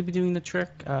seem to be doing the trick.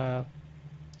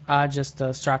 I just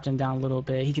strapped him down a little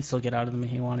bit. He can still get out of them if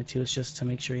he wanted to. It's just to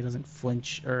make sure he doesn't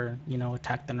flinch or, you know,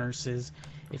 attack the nurses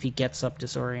if he gets up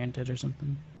disoriented or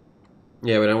something.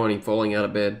 Yeah, we don't want him falling out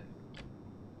of bed.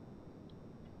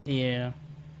 Yeah.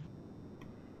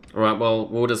 Alright, well,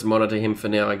 we'll just monitor him for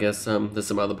now, I guess. There's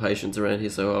some other patients around here,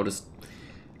 so I'll just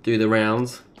do the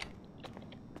rounds.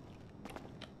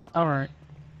 Alright.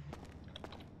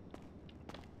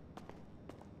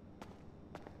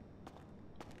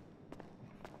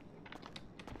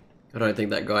 I don't think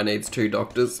that guy needs 2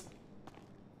 doctors.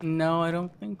 No, I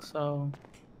don't think so.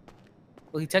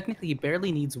 Well, he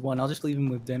barely needs one. I'll just leave him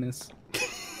with Dennis.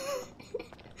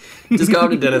 Just go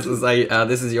up to Dennis and say,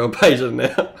 this is your patient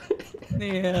now.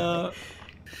 Yeah.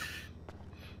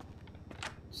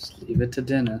 Just leave it to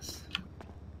Dennis.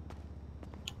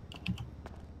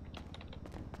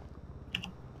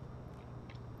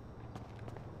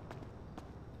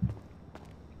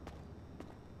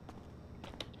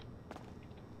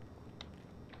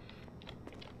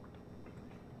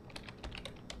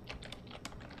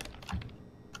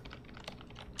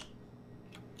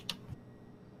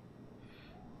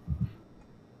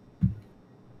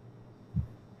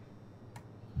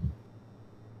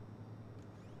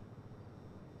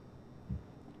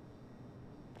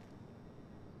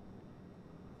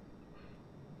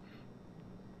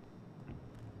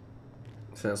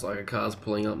 Sounds like a car's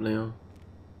pulling up now.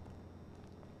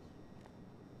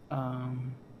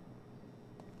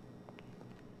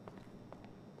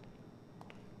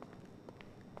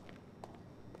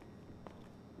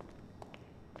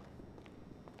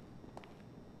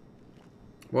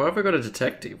 Why have I got a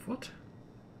detective? What?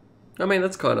 I mean,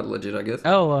 that's kind of legit, I guess.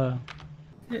 Oh,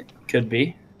 Could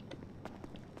be.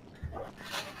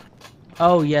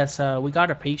 oh yes, we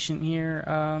got a patient here,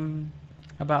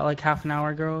 about like half an hour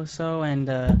ago or so,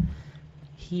 and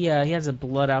he has a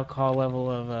blood alcohol level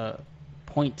of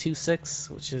 0.26,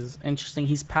 which is interesting.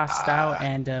 He's passed out,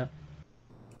 and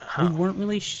we weren't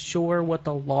really sure what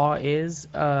the law is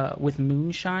with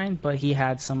moonshine, but he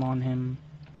had some on him.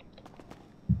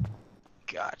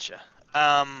 Gotcha.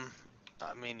 I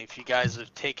mean, if you guys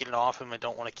have taken it off him and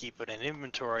don't want to keep it in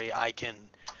inventory, I can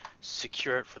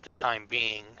secure it for the time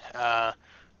being.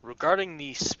 Regarding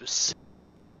the specific,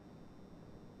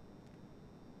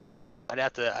 I'd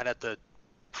have to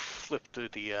flip through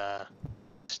the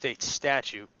state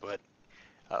statute, but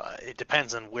it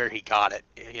depends on where he got it.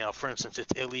 You know, for instance,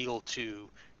 it's illegal to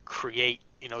create.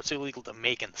 You know, it's illegal to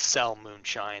make and sell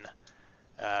moonshine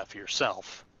for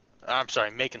yourself. I'm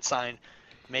sorry, make and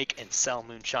sell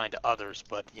moonshine to others,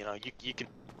 but you know, you can.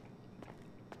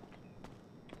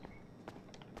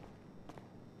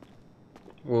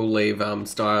 We'll leave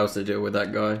Styles to deal with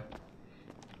that guy.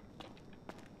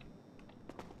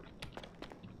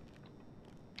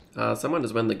 Someone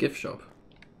just went in the gift shop.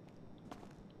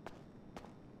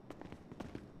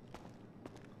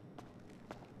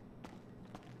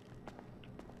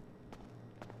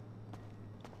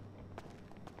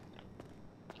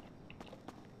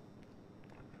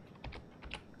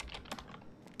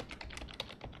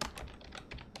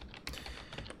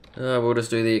 We'll just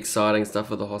do the exciting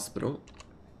stuff at the hospital.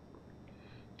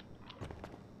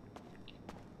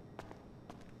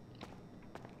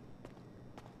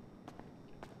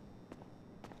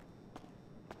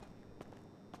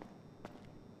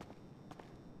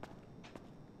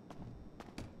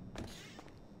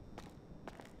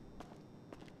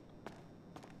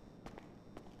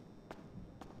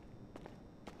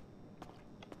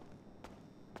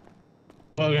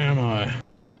 Fuck am I?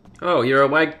 Oh, you're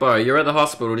awake, Bo. You're at the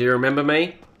hospital. Do you remember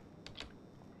me?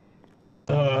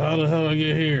 hell I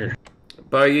get here?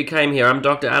 Bo, you came here. I'm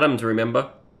Dr. Adams, remember?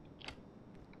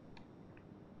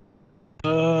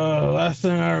 Last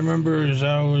thing I remember is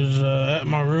I was at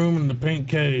my room in the pink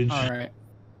cage. Alright.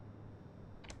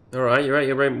 Alright, you're at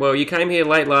your room. Well, you came here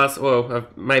late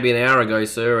maybe an hour ago,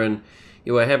 sir, and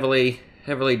you were heavily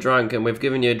drunk, and we've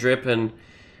given you a drip, and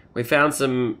we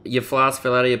found your flask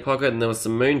fell out of your pocket, and there was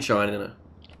some moonshine in it.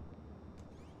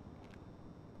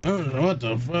 Oh, what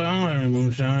the fuck? I don't have any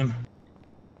moonshine.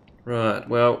 Right,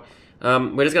 well,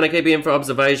 we're just going to keep you in for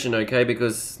observation, okay?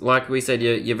 Because, like we said,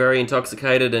 you're very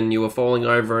intoxicated and you were falling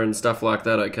over and stuff like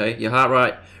that, okay? Your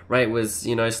heart rate was,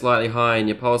 slightly high, and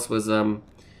your pulse was,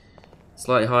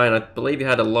 slightly high, and I believe you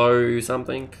had a low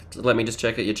something. Let me just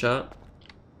check at your chart.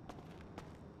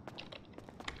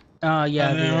 Yeah. I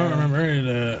don't remember any of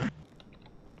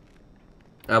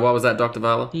that. What was that, Dr.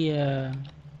 Valor?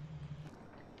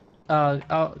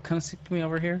 Come stick me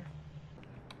over here.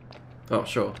 Oh,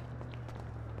 sure.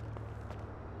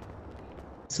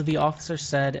 So the officer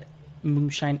said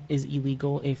moonshine is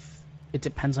illegal if it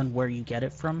depends on where you get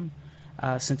it from.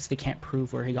 Since they can't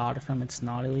prove where he got it from, it's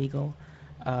not illegal.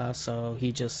 So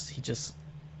he just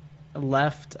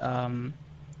left. I'm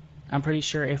pretty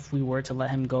sure if we were to let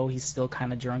him go, he's still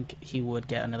kind of drunk, he would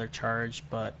get another charge.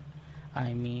 But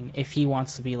I mean, if he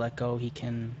wants to be let go, he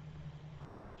can.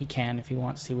 If he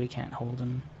wants to, we can't hold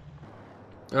him.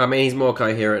 I mean, he's more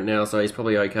coherent now, so he's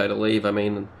probably okay to leave. I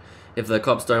mean, if the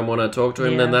cops don't want to talk to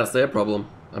him, then that's their problem.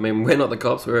 I mean, we're not the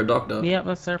cops, we're a doctor. Yeah,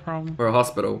 that's their problem. We're a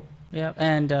hospital. Yeah,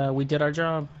 and we did our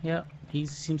job. Yeah, he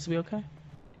seems to be okay.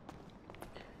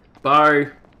 Bo!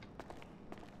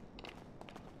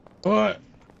 What?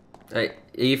 Hey,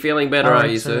 are you feeling better, are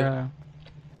you, sir?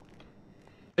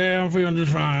 Yeah, I'm feeling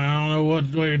just fine. I don't know what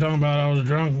you're talking about. I was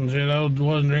drunk and shit. I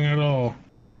wasn't drinking at all.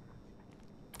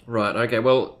 Right, okay,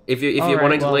 well, if you're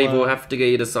wanting to leave, we'll have to get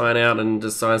you to sign out and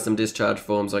just sign some discharge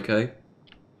forms, okay?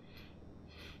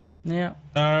 Yeah.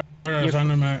 Sign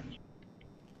them out.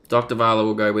 Dr. Valor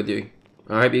will go with you.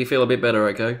 I hope you feel a bit better,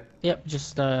 okay? Yep,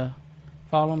 just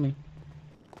follow me.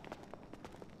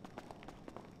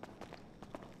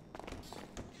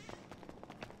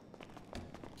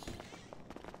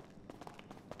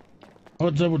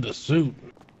 What's up with the suit?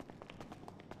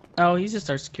 Oh, he's just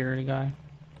our security guy.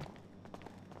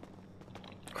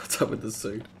 What's up with the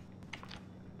suit?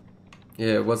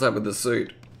 Yeah, what's up with the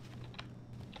suit?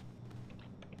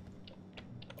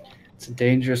 It's a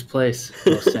dangerous place,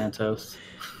 Los Santos.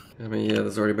 I mean, yeah,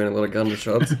 there's already been a lot of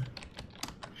gunshots.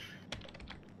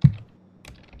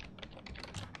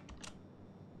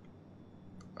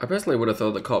 I personally would have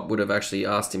thought the cop would have actually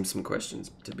asked him some questions,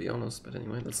 to be honest. But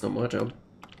anyway, that's not my job.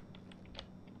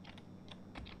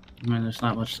 I mean, there's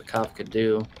not much the cop could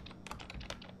do.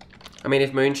 I mean,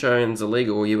 if moonshine's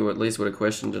illegal, you at least would have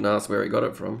questioned and asked where he got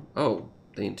it from. Oh,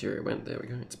 the interior went. There we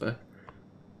go. It's back.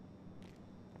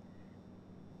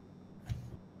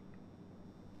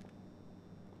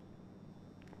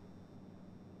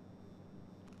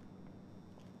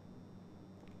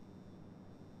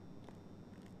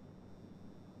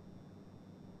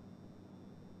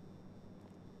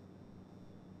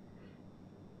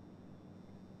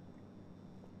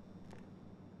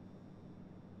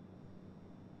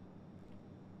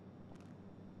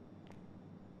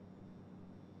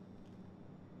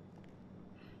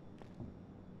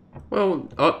 Well,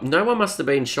 no one must have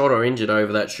been shot or injured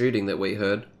over that shooting that we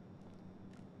heard.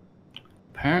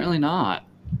 Apparently not.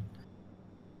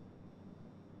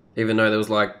 Even though there was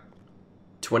like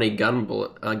 20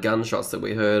 gunshots that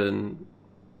we heard, and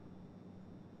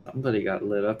Somebody got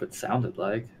lit up, it sounded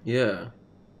like. yeah.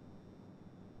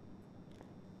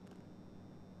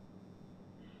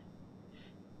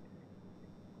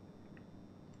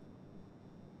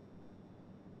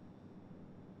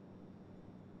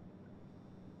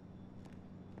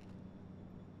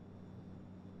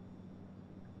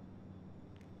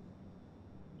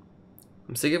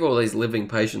 I'm sick of all these living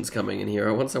patients coming in here.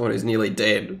 I want someone who's nearly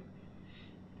dead.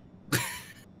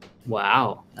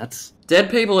 Wow, that's... Dead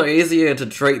people are easier to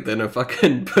treat than a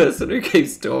fucking person who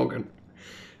keeps talking.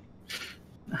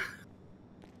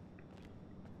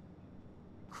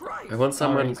 I want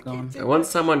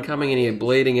someone coming in here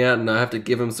bleeding out, and I have to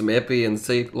give them some epi and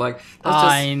see, like, that's just,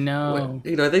 I know.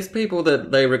 You know, these people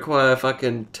that they require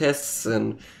fucking tests,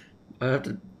 and I have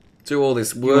to do all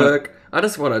this work. I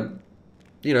just want to,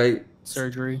 you know,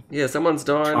 surgery. Yeah, someone's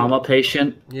dying. Trauma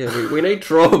patient. Yeah, we need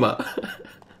trauma.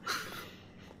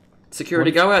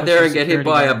 Security, go out there and get hit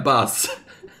by a bus.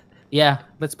 Yeah,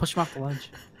 let's push him off the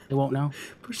ledge. They won't know.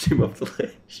 Push him off the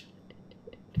ledge.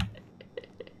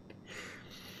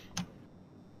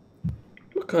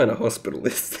 What kind of hospital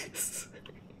is this?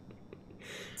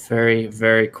 Very,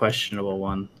 very questionable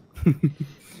one.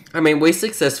 I mean, we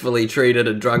successfully treated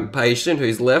a drunk patient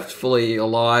who's left fully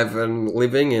alive and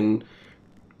living and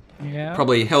Yeah.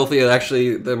 probably healthier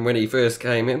actually than when he first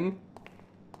came in.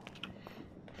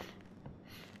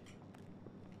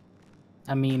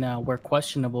 I mean, we're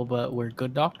questionable, but we're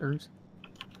good doctors.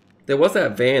 There was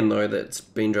that van though that's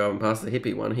been driving past, the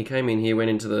hippie one. He came in here, went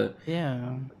into the...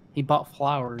 Yeah. He bought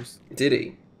flowers. Did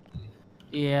he?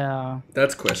 Yeah.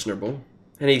 That's questionable.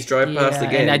 And he's drove past Yeah,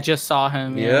 again. and I just saw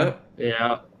him. Yeah.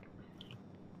 Yeah.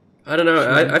 I don't know.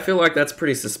 Sure. I feel like that's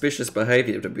pretty suspicious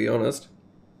behavior, to be honest.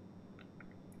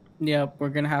 Yeah, we're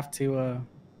gonna have to.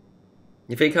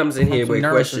 If he comes in here, some we're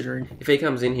neurosurgery. If he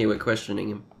comes in here, we're questioning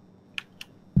him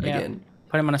Yeah. again.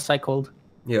 Put him on a psych hold.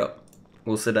 Yeah,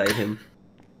 we'll sedate him.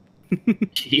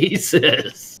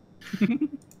 Jesus.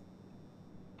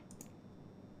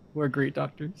 We're great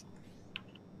doctors.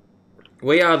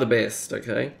 We are the best,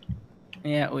 okay?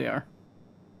 Yeah, we are.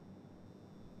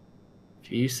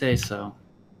 If you say so.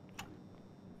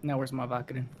 Now where's my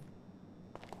Vicodin?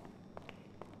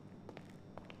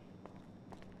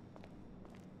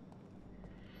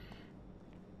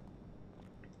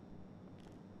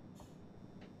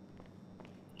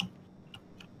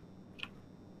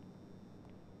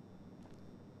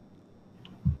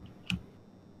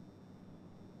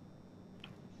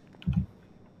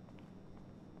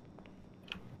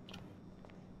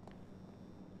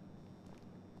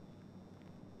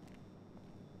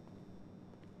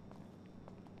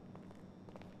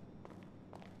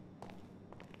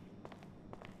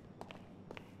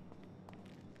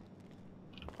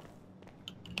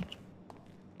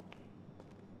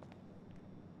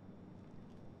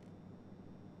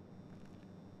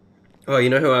 Oh, you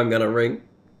know who I'm gonna ring?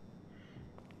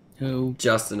 Who?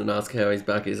 Justin, and ask how his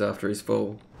back is after his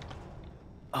fall.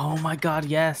 Oh my God,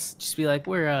 yes. Just be like,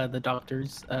 we're the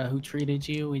doctors who treated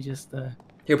you. We just.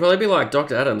 He'll probably be like,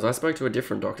 Dr. Adams, I spoke to a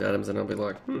different Dr. Adams, and I'll be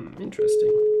like,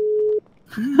 interesting.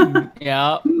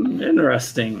 Yeah.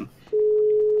 Interesting.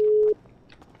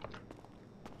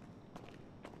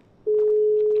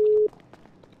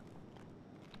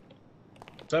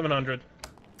 $700.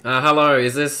 Hello,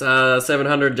 is this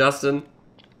 700 Justin?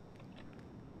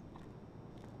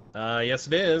 Yes,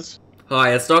 it is.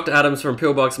 Hi, it's Dr. Adams from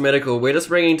Pillbox Medical. We're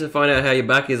just ringing to find out how your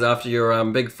back is after your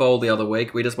big fall the other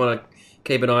week. We just want to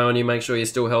keep an eye on you, make sure you're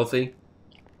still healthy.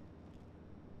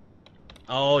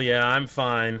 Oh, yeah, I'm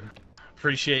fine.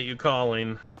 Appreciate you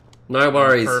calling. No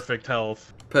worries. Perfect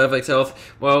health. Perfect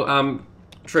health. Well,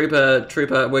 Trooper,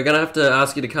 we're gonna have to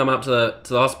ask you to come up to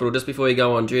the hospital just before you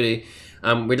go on duty.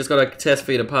 We just got a test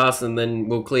for you to pass, and then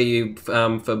we'll clear you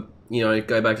for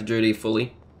go back to duty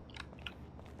fully.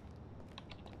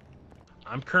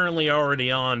 I'm currently already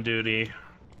on duty.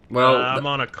 Well, I'm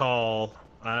on a call.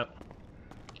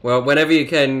 well, whenever you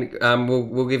can,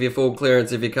 we'll give you full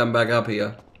clearance if you come back up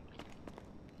here.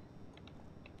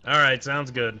 All right,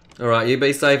 sounds good. All right, you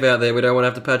be safe out there. We don't want to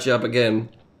have to patch you up again.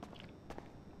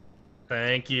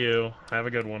 Thank you. Have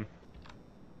a good one.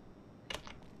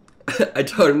 I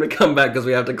told him to come back because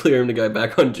we have to clear him to go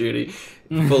back on duty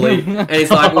fully. And he's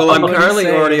like, well, I'm currently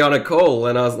already on a call.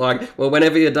 And I was like, well,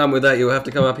 whenever you're done with that, you'll have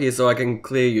to come up here so I can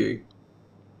clear you.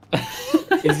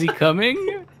 Is he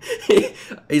coming?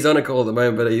 He's on a call at the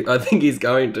moment, but I think he's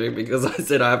going to because I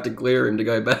said I have to clear him to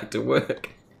go back to work.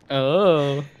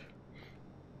 Oh.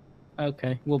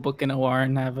 Okay, we'll book an OR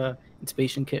and have a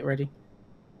intubation kit ready.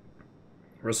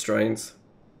 Restraints.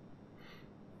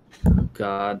 Oh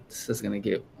God, this is gonna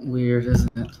get weird,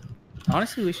 isn't it?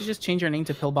 Honestly, we should just change our name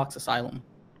to Pillbox Asylum.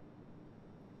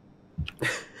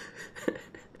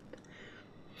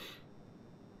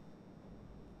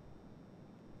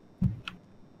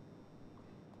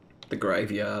 The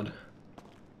graveyard.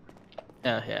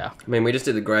 Yeah. I mean, we just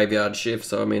did the graveyard shift,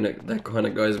 so I mean, that kind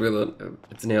of goes with it.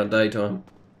 It's now daytime.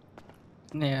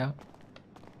 Yeah.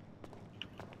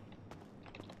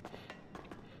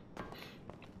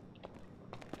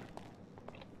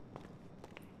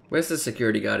 Where's the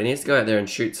security guard? He needs to go out there and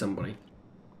shoot somebody.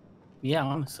 Yeah,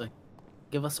 honestly.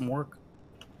 Give us some work.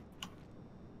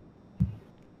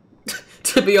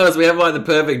 To be honest, we have like the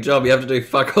perfect job. You have to do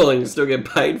fuck all and you still get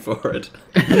paid for it.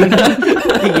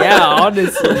 Yeah,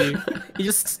 honestly. He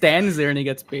just stands there and he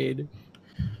gets paid.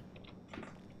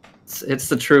 It's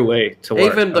the true way to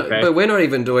work. Okay? But we're not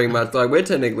even doing much. Like, we're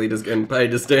technically just getting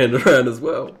paid to stand around as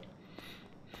well.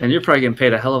 And you're probably getting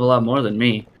paid a hell of a lot more than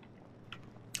me.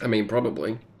 I mean,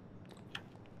 probably.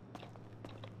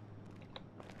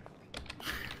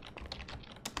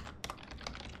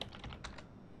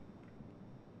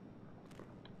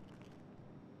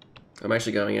 I'm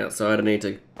actually going outside. I need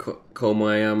to call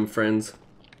my friends.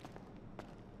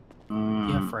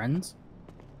 You have friends?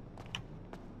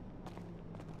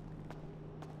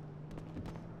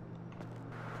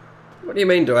 What do you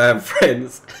mean, do I have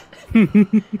friends?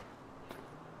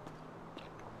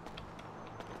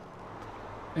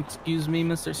 Excuse me,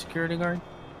 Mr. Security Guard?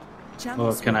 Channel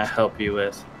What can I switched. help you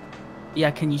with?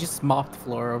 Yeah, can you just mop the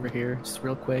floor over here, just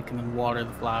real quick, and then water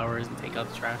the flowers and take out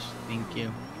the trash? Thank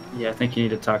you. Yeah, I think you need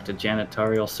to talk to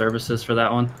janitorial services for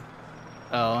that one.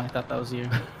 Oh, I thought that was you.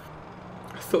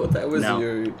 I thought that was No.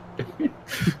 you.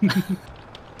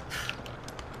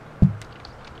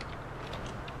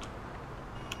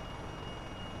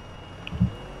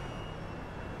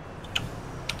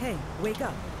 Hey, wake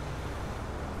up.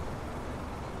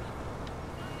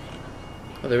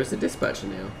 Oh, there is a dispatcher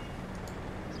now.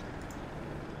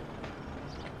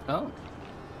 Oh.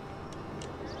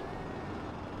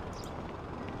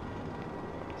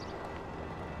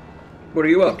 What are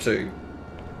you up to?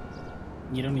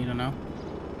 You don't need to know.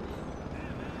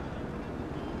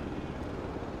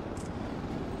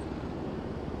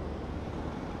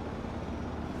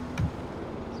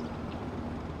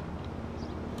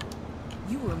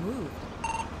 You were moved.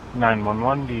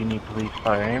 911, do you need police,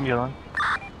 fire, ambulance?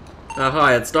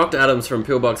 Hi, it's Dr. Adams from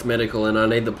Pillbox Medical, and I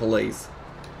need the police.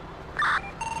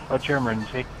 What's your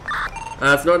emergency?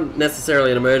 It's not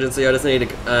necessarily an emergency, I just need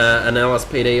an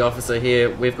LSPD officer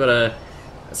here. We've got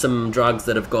some drugs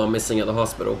that have gone missing at the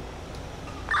hospital.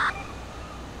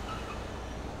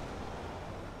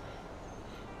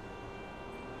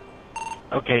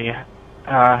 Okay,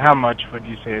 how much would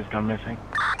you say has gone missing?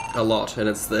 A lot, and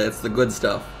it's the good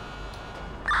stuff.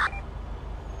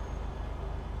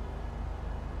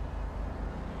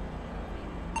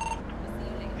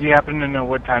 Do you happen to know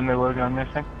what time they would have gone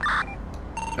missing?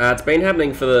 It's been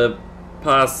happening for the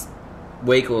past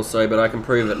week or so, but I can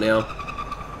prove it now.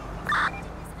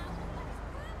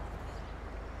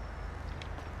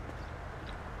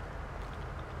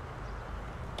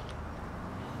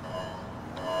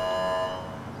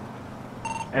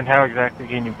 And how exactly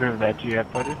can you prove that? Do you have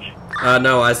footage?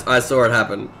 No, I saw it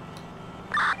happen.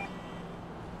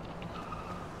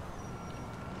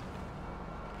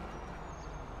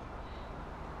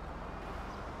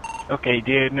 Okay,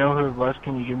 do you know who it was?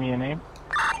 Can you give me a name?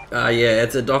 Yeah,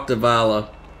 it's a Dr. Valor.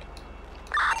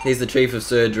 He's the chief of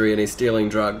surgery and he's stealing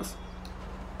drugs.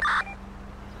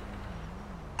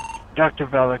 Dr.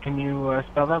 Vela, can you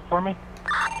spell that for me?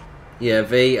 Yeah,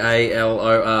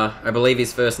 V-A-L-O-R. I believe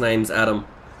his first name's Adam.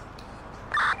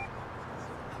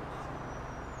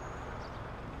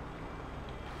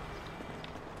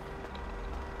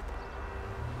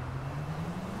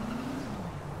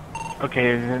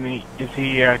 Okay, is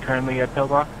he currently at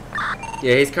Pillbox?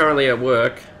 Yeah, he's currently at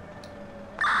work.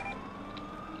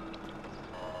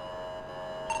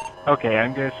 Okay,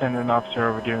 I'm gonna send an officer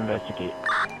over to investigate.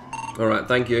 Alright,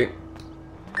 thank you.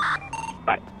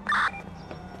 Bye. I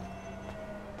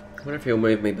wonder if he'll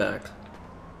move me back.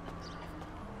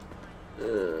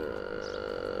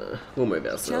 We'll move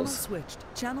Channel ourselves. switched.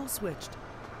 Channel switched.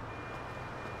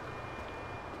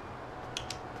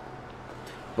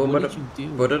 What did you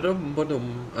do?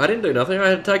 I didn't do nothing, I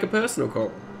had to take a personal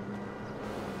call.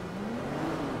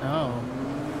 Oh.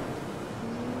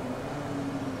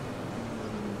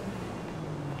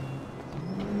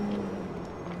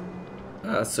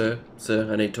 Sir,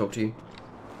 I need to talk to you.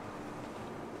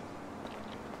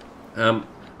 I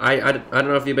don't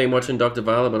know if you've been watching Dr.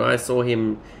 Valor, but I saw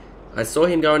him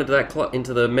go into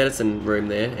into the medicine room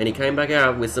there, and he came back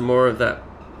out with some more of that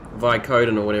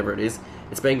Vicodin or whatever it is.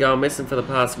 It's been going missing for the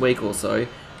past week or so,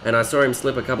 and I saw him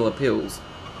slip a couple of pills.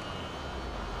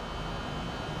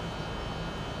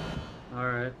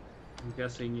 Alright. I'm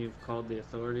guessing you've called the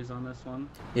authorities on this one?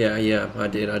 Yeah, I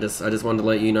did. I just wanted to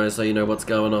let you know so you know what's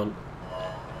going on.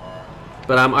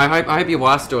 But I hope your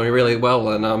wife's doing really well,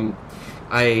 and I'm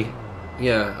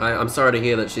sorry to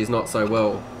hear that she's not so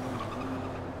well.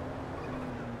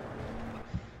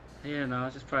 Yeah, no,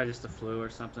 it's probably just the flu or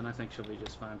something. I think she'll be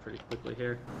just fine pretty quickly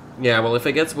here. Yeah, well, if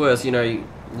it gets worse, you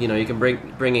can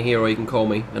bring her here, or you can call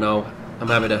me, and I'm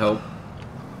happy to help.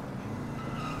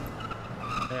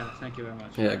 Yeah, thank you very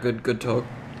much. Yeah, good talk.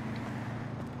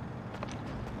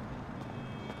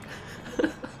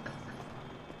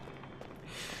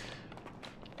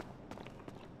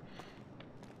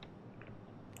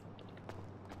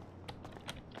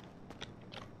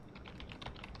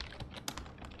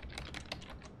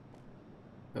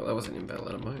 Well, that was an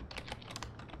invalid emote.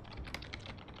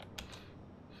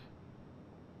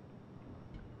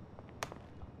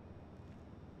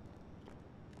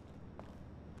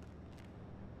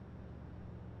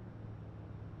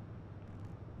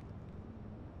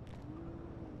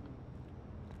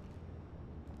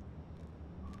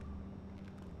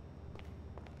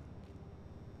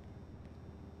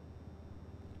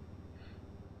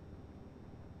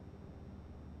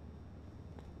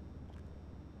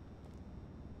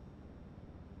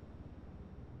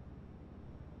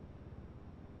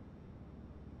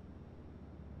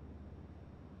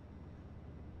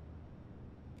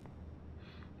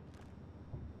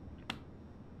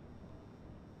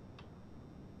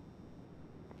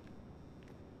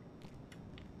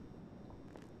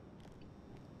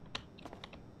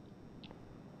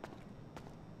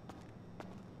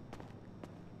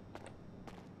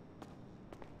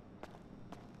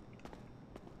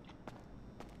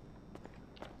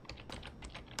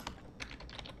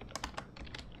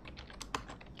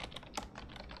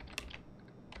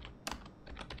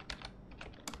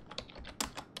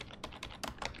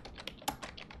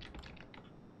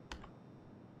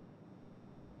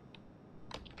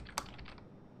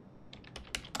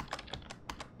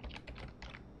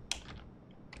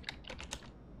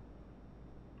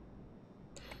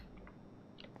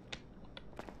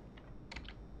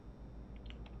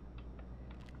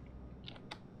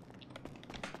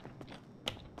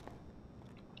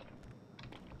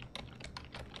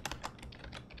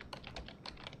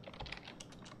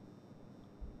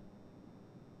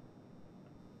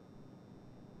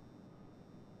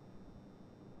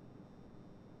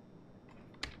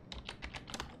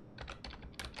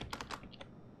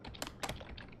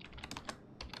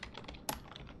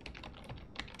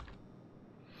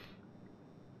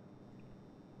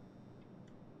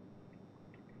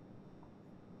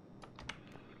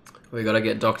 We gotta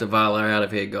get Dr. Valor out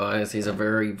of here, guys. He's a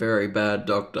very, very bad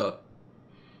doctor.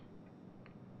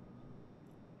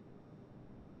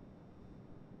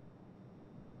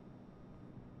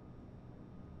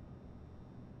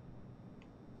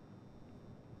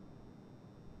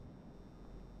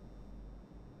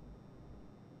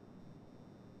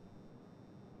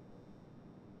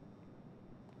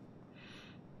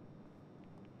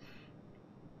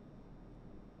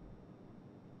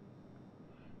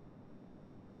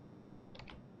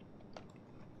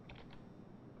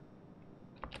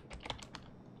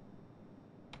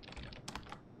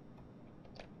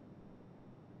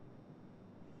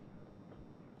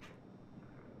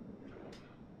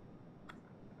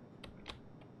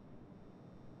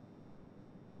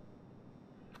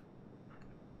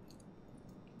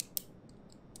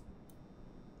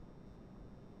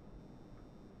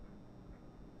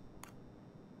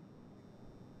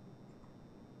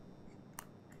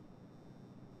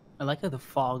 I like how the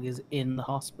fog is in the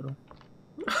hospital.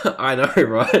 I know,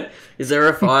 right? Is there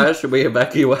a fire? Should we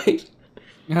evacuate?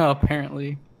 Oh,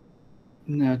 apparently.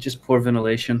 No, just poor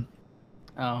ventilation.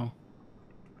 Oh.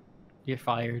 You're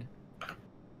fired.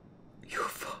 You're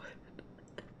fired.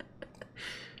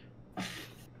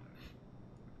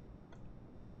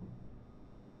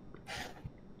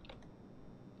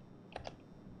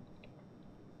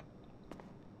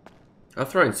 I've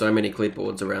thrown so many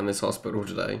clipboards around this hospital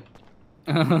today.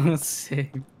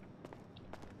 Sick.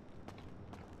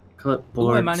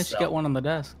 Clipboard. Ooh, I managed to get one on the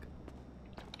desk.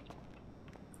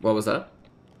 What was that?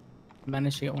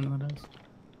 Managed to get one on the desk.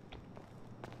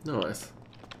 Nice.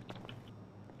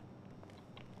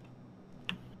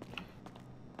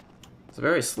 It's a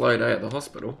very slow day at the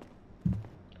hospital.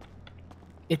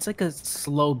 It's like a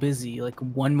slow busy. Like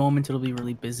one moment it'll be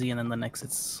really busy and then the next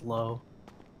it's slow.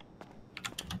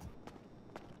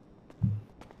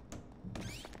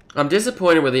 I'm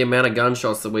disappointed with the amount of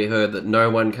gunshots that we heard that no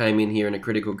one came in here in a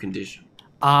critical condition.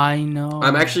 I know.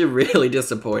 I'm actually really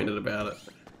disappointed about it.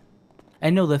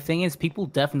 I know the thing is people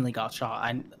definitely got shot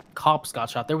and cops got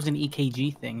shot. There was an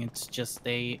EKG thing. It's just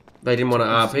they didn't want to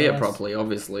RP it yes. properly,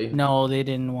 obviously. No, they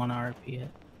didn't want to RP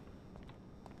it.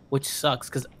 Which sucks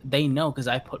because they know because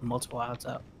I put multiple ads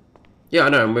out. Yeah, I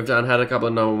know, and we've had a couple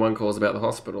of 911 calls about the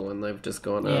hospital and they've just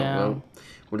gone, oh, Yeah. well,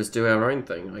 we'll just do our own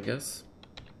thing, I guess.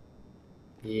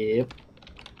 Yep.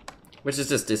 Which is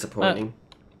just disappointing.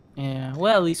 Yeah,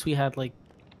 well at least we had like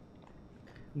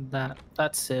that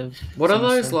civ. What are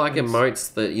Someone those said like was-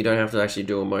 emotes that you don't have to actually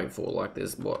do emote for? Like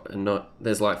there's what and not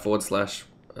there's like /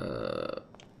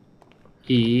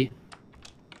 E.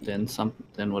 Then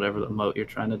whatever the emote you're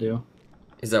trying to do.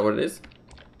 is that what it is?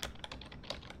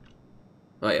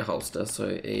 Oh yeah, holster, so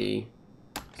E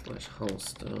 /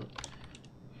 holster.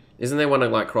 Isn't there one to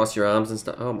like cross your arms and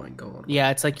stuff? Oh my god. Yeah,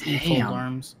 it's like E-fold Damn.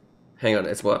 arms. Hang on,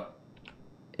 it's what?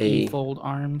 E E-fold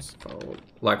arms. fold.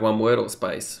 Like one word or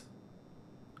space?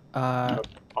 All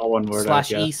one word. / I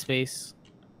guess. E space.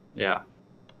 Yeah.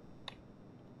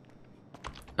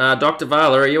 Dr.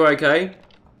 Valor, are you okay?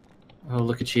 Oh,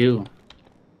 look at you.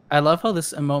 I love how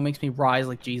this emote makes me rise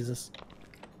like Jesus.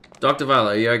 Dr.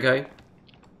 Valor, are you okay?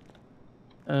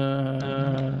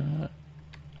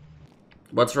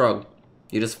 What's wrong?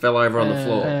 You just fell over on the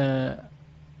floor.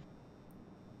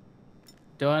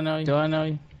 Do I know you? Do I know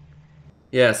you?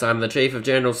 Yes, I'm the chief of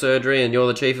general surgery and you're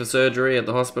the chief of surgery at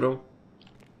the hospital.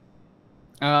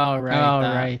 Oh,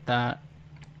 right. That.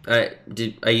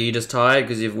 Are you just tired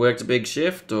because you've worked a big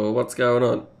shift or what's going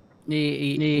on?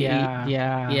 Yeah.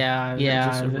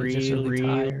 Just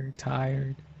really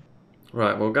tired.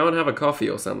 Right, well go and have a coffee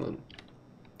or something.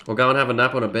 Or go and have a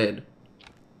nap on a bed.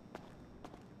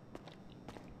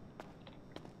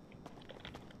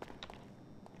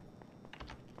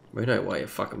 We know why you're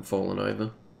fucking falling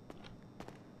over.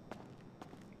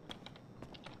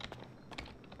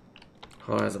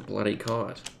 High as a bloody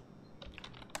kite.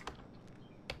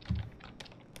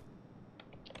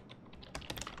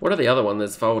 What are the other one?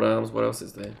 There's fold arms. What else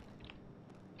is there?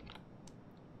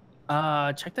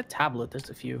 Check the tablet. There's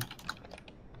a few.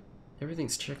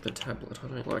 Everything's check the tablet. I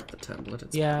don't like the tablet.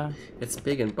 It's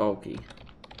big and bulky.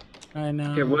 I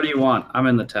know. Here, what do you want? I'm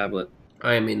in the tablet.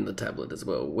 I am in the tablet as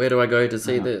well. Where do I go to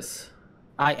see this?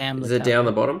 I am. Is it down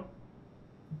the bottom?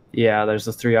 Yeah, there's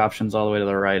the 3 options all the way to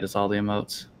the right. It's all the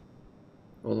emotes.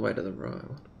 All the way to the right.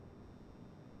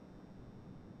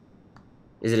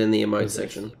 Is it in the emote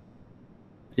section?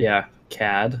 Yeah,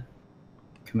 CAD,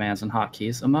 commands and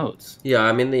hotkeys, emotes. Yeah,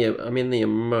 I'm in the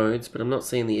emotes, but I'm not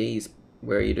seeing the E's.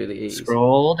 Where you do the E's?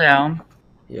 Scroll down.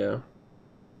 Yeah.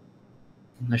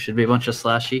 There should be a bunch of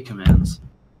 /E commands.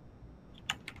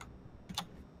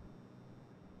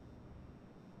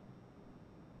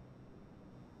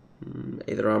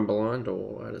 Either I'm blind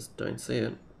or I just don't see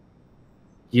it.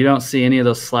 You don't see any of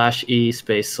those /E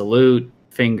space salute,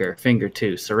 finger, finger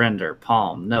two, surrender,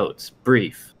 palm, notes,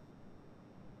 brief.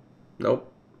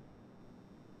 Nope.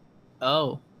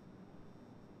 Oh.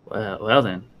 Well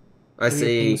then. I Maybe your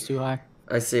see. ping's too high.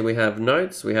 I see. We have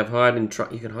notes. We have hide in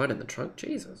trunk. You can hide in the trunk.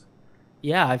 Jesus.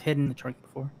 Yeah, I've hidden the trunk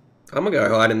before. I'm gonna go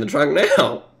hide in the trunk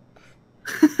now.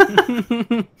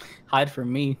 Hide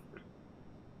from me.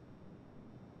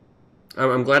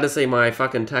 I'm glad to see my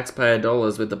fucking taxpayer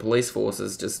dollars with the police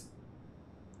forces just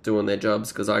doing their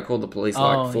jobs, because I called the police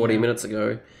like 40 minutes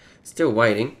ago. Still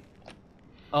waiting.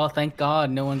 Oh, thank God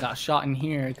no one got shot in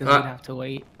here, because we'd have to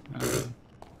wait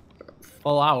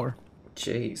full hour.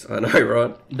 Jeez, I know,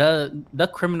 right? The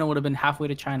criminal would have been halfway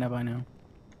to China by now.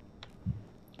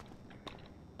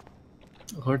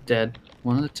 Or dead.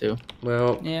 One of the two.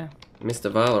 Well, Yeah.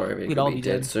 Mr. Valor over here We'd could all be be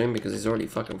dead dead. soon because he's already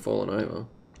fucking fallen over.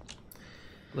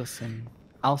 Listen,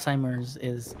 Alzheimer's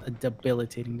is a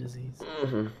debilitating disease.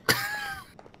 Mm-hmm.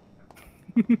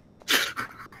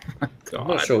 I'm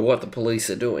not sure what the police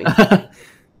are doing.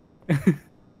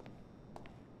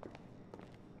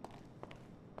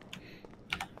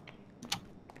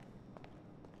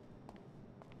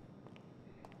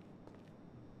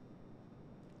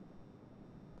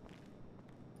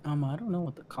 I don't know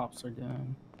what the cops are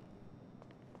doing.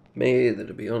 Me either,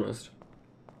 to be honest.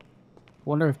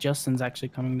 Wonder if Justin's actually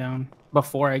coming down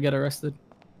before I get arrested.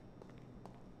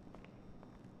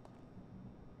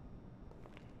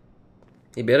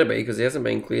 He better be, because he hasn't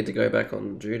been cleared to go back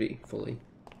on duty fully.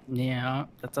 Yeah,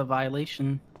 that's a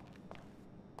violation.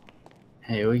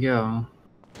 Here we go.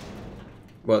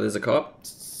 What, there's a cop?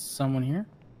 Someone here?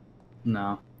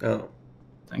 No. Oh.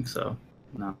 Think so.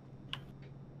 No.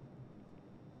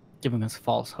 Giving us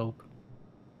false hope.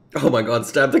 Oh my god,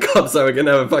 stab the cop so we can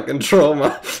have a fucking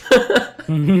trauma.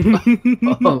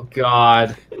 Oh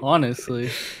god. Honestly.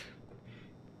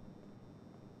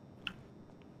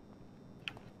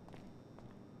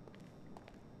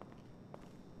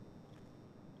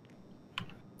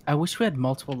 I wish we had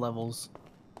multiple levels.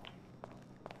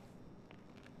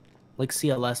 Like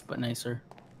CLS, but nicer.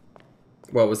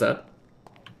 What was that?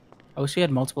 I wish we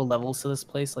had multiple levels to this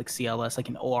place, like CLS, like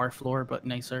an OR floor, but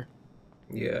nicer.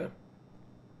 Yeah.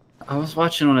 I was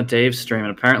watching on a Dave stream,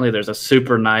 and apparently there's a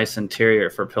super nice interior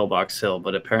for Pillbox Hill,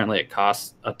 but apparently it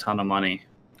costs a ton of money.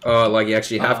 Oh, like you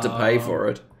actually have to pay for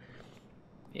it.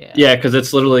 Yeah. Yeah, because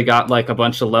it's literally got like a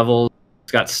bunch of levels.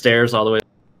 It's got stairs all the way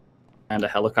and a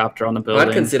helicopter on the building.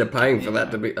 I'd consider paying for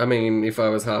that to be. I mean, if I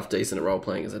was half decent at role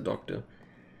playing as a doctor.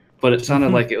 But it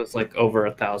sounded like it was like over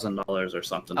 $1,000 or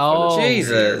something. Oh, for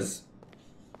Jesus!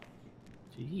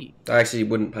 Gee. I actually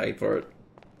wouldn't pay for it.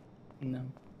 No.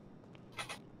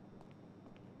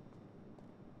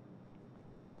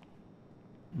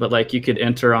 But like you could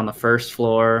enter on the first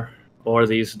floor or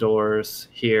these doors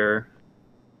here.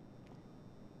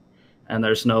 And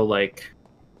there's no like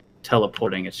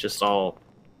teleporting. It's just all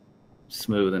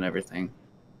smooth and everything.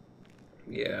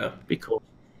 Yeah. Be cool.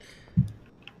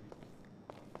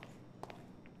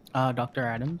 Dr.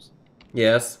 Adams?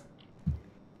 Yes.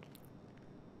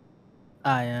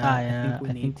 I think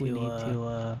we need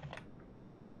to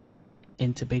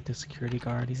intubate the security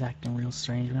guard. He's acting real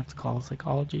strange. We have to call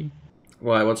psychology.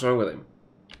 Why? What's wrong with him?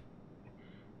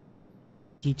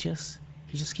 He just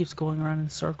keeps going around in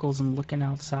circles and looking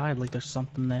outside like there's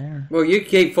something there. Well, you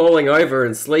keep falling over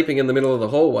and sleeping in the middle of the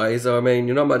hallway, so I mean,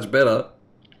 you're not much better.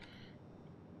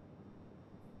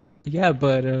 Yeah,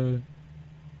 but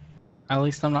at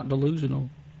least I'm not delusional.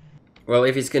 Well,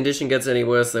 if his condition gets any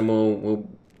worse, then we'll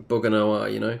book an OR,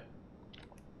 you know?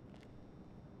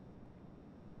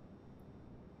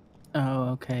 Oh,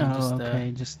 okay.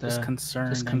 Just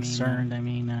concerned. I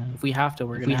mean, if we have to,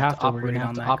 we're gonna have to operate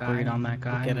on that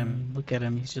guy. Look at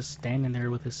him. He's just standing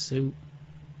there with his suit.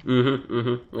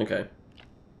 Okay.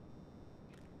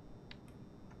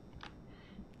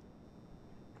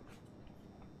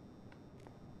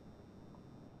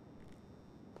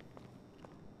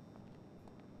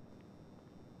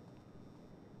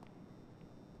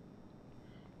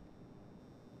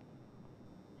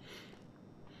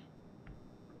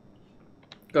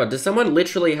 God, does someone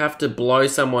literally have to blow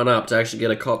someone up to actually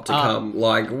get a cop to come?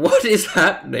 Like, what is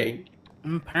happening?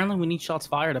 Apparently we need shots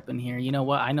fired up in here. You know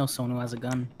what? I know someone who has a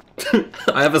gun.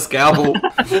 I have a scalpel.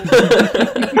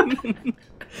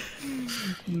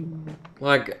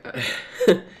 Like...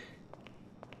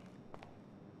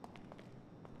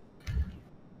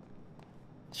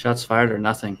 Shots fired or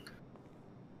nothing.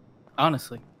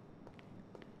 Honestly.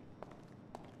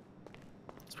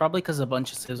 It's probably because a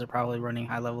bunch of civs are probably running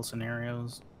high-level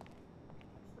scenarios.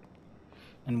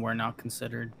 And we're not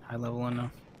considered high-level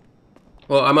enough.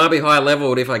 Well, I might be high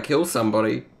leveled if I kill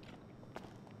somebody.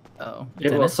 Oh.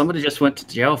 Yeah, well, somebody just went to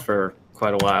jail for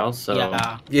quite a while, so...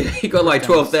 Yeah. Yeah, he got like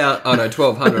 12,000. Oh no,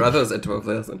 1,200. I thought it said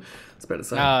 12,000. It's better to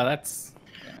say. No, that's...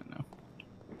 Yeah, no.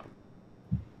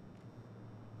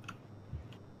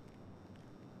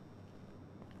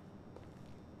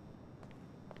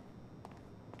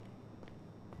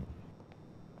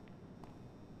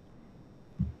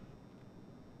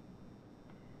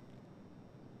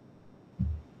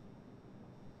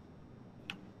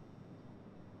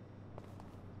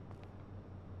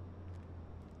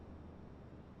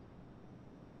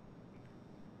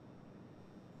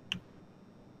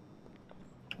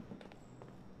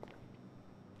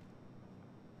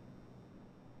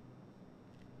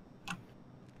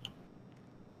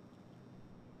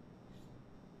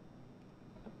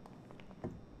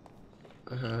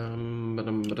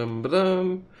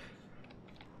 Ba-dum.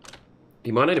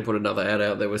 You might need to put another ad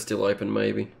out there. We're still open,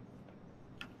 maybe.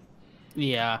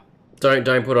 Yeah. Don't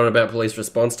put on about police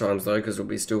response times though, because we'll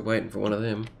be still waiting for one of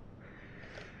them.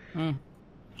 Mm.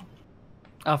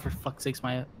 Oh, for fuck's sakes,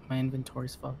 my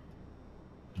inventory's fucked.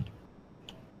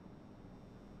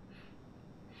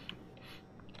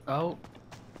 Oh.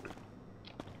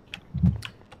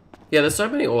 Yeah, there's so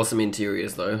many awesome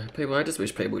interiors though. I just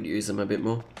wish people would use them a bit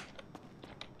more.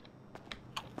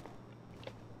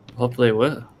 Hopefully it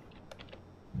will.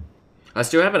 I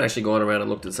still haven't actually gone around and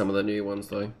looked at some of the new ones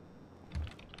though.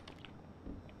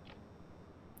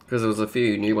 Because there was a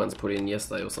few new ones put in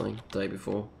yesterday or something, the day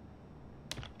before.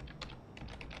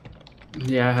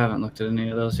 Yeah, I haven't looked at any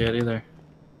of those yet either.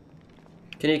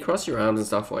 Can you cross your arms and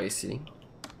stuff while you're sitting?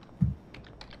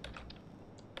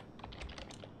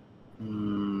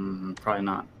 Probably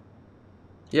not.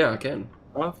 Yeah, I can.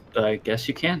 Well, I guess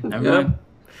you can. Never mind.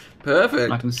 Perfect. I'm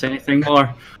not going to say anything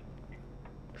more.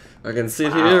 I can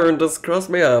sit here and just cross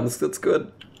my arms. That's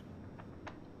good.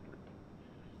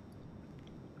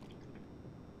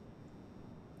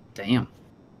 Damn.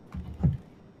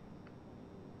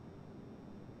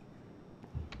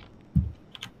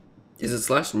 Is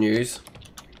it /news?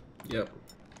 Yep.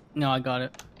 No, I got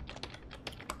it.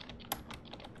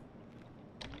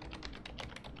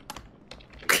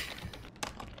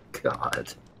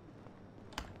 God.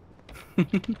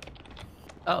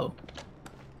 Oh.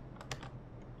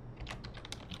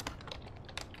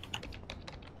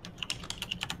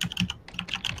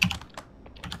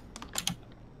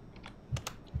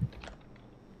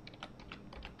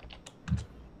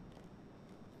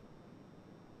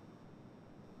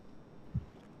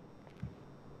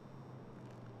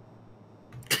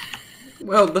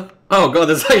 Well, oh god,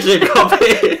 there's actually a cop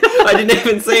here. I didn't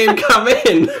even see him come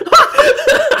in.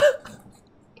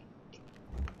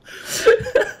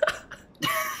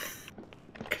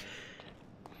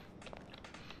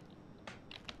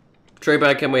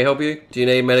 Trooper, can we help you? Do you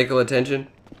need medical attention?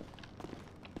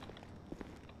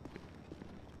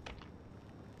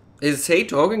 Is he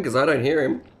talking? Because I don't hear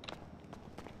him.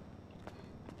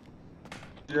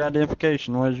 Your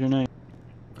identification, what is your name?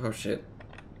 Oh shit.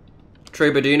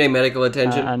 Trooper, do you need medical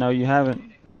attention? I know you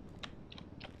haven't.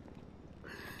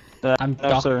 I'm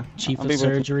no, sir. Chief of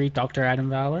Surgery, Dr. Adam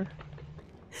Valor.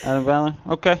 Adam Valor?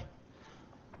 Okay.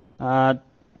 I'm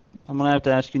gonna have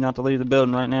to ask you not to leave the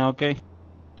building right now, okay?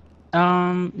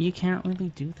 You can't really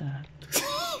do that.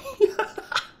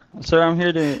 Sir, I'm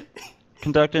here to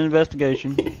conduct an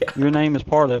investigation. Your name is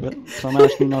part of it, so I'm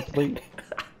asking you not to leave.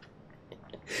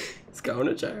 He's going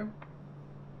to jail.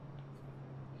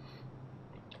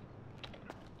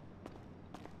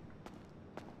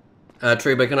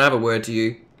 Trooper, can I have a word to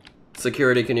you?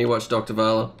 Security, can you watch Dr.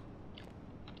 Valor?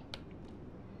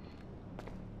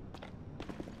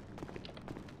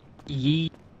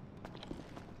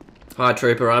 Hi,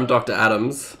 Trooper. I'm Dr.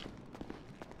 Adams.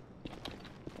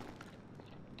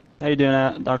 How you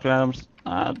doing, Dr. Adams?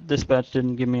 Dispatch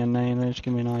didn't give me a name. They just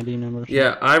give me an ID number. So.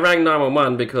 Yeah, I rang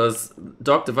 911 because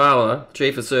Dr. Valor,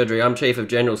 Chief of Surgery, I'm Chief of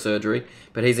General Surgery,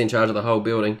 but he's in charge of the whole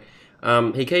building.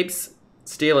 He keeps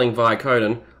stealing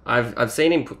Vicodin. I've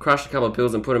seen him crush a couple of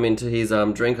pills and put them into his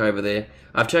drink over there.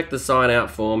 I've checked the sign out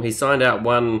form. He signed out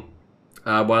one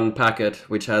packet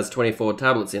which has 24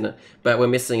 tablets in it, but we're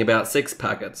missing about 6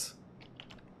 packets.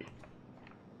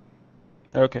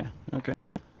 Okay. And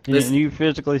you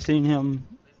physically seen him?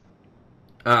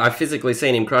 I've physically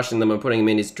seen him crushing them and putting them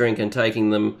in his drink and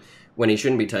taking them when he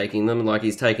shouldn't be taking them. Like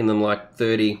he's taking them like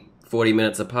 30, 40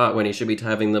 minutes apart when he should be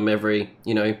having them every,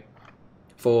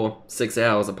 4-6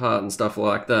 hours apart and stuff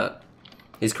like that.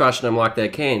 He's crushing them like they're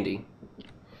candy.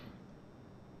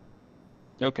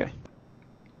 Okay.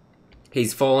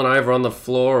 He's fallen over on the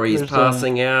floor. He's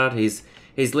passing out. He's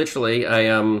literally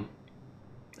a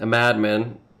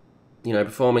madman. you know,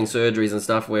 performing surgeries and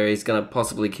stuff where he's going to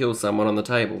possibly kill someone on the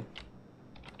table.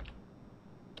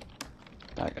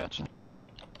 I gotcha.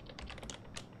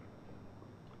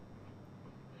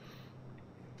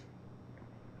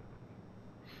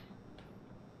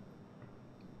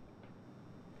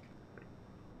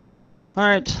 All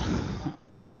right.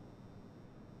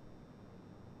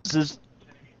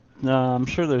 I'm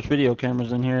sure there's video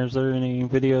cameras in here. Is there any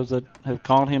videos that have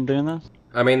caught him doing this?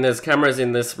 I mean, there's cameras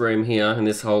in this room here, in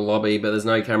this whole lobby, but there's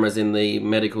no cameras in the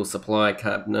medical supply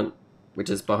cabinet, which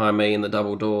is behind me in the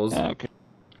double doors. Okay.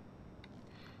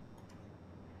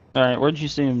 All right, where did you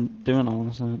see him doing all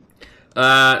this?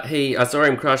 I saw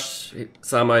him crush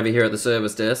some over here at the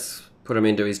service desk, put him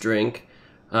into his drink.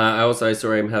 I also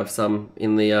saw him have some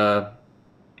in the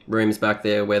rooms back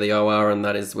there where the OR, and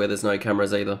that is where there's no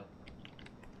cameras either.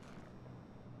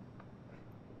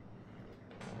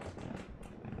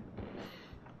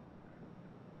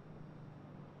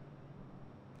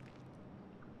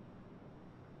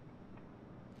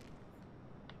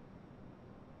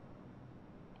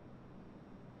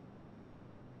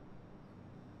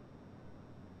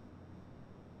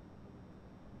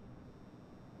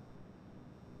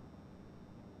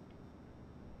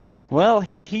 Well,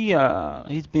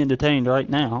 he's being detained right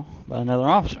now by another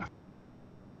officer.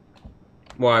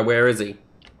 Why? Where is he?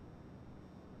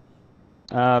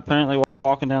 Apparently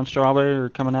walking down Strawberry or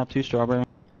coming out to Strawberry.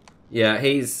 Yeah,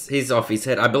 he's off his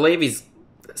head. I believe he's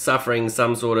suffering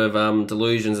some sort of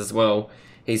delusions as well.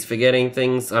 He's forgetting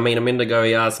things. I mean, a minute ago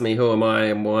he asked me, who am I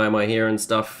and why am I here and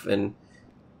stuff, and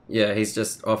yeah, he's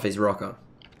just off his rocker.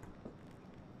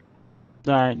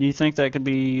 Alright, do you think that could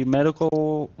be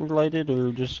medical related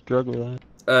or just drug related?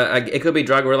 It could be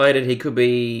drug related. He could,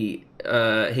 you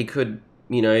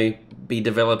know, be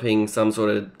developing some sort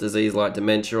of disease like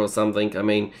dementia or something. I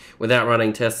mean, without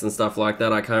running tests and stuff like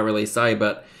that, I can't really say,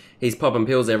 but he's popping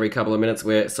pills every couple of minutes,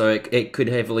 so it could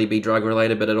heavily be drug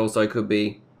related, but it also could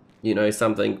be, you know,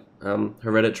 something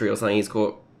hereditary or something he's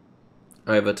caught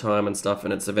over time and stuff,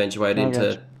 and it's eventuated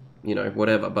into, you know,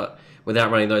 whatever, but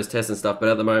without running those tests and stuff. But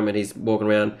at the moment, he's walking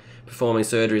around performing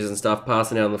surgeries and stuff,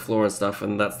 passing out on the floor and stuff,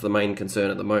 and that's the main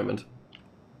concern at the moment.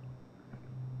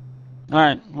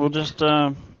 Alright, we'll just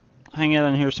hang out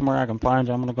in here somewhere I can find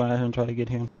you. I'm going to go ahead and try to get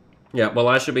him. Yeah, well,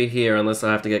 I should be here unless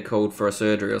I have to get called for a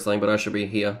surgery or something, but I should be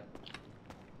here.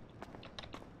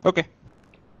 Okay.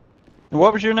 And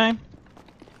what was your name?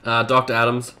 Dr.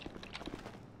 Adams.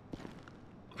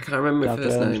 I can't remember my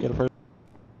first name.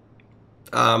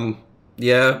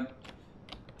 Yeah.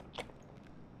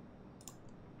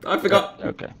 I forgot.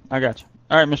 Okay, I got you.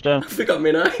 Alright, Mr. Adams. I forgot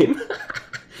my name.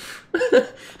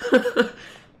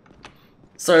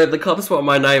 So the cops want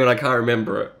my name and I can't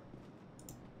remember it.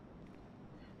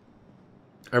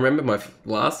 I remember my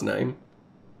last name.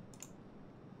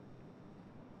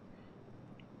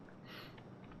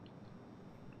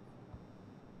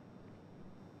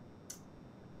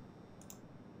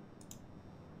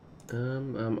 I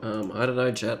don't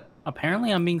know, chat.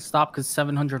 Apparently I'm being stopped because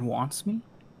 700 wants me.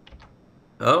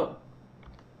 Oh.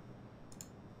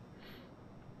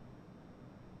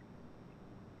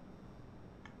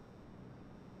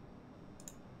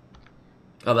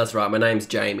 Oh, that's right. My name's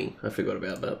Jamie. I forgot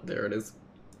about that. There it is.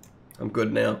 I'm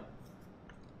good now.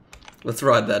 Let's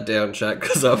write that down, chat,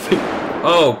 because I've been...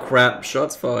 Oh, crap.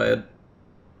 Shots fired.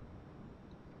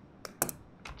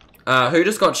 Who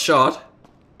just got shot?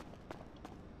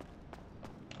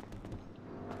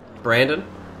 Brandon?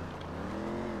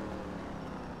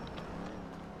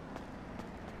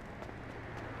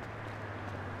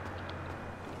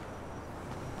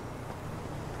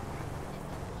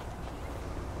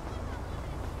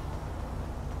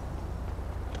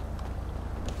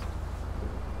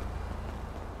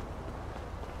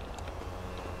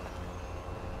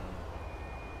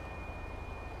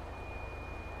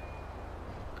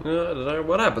 I don't know.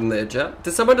 What happened there, chat?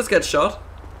 Did someone just get shot?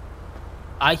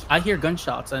 I hear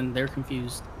gunshots and they're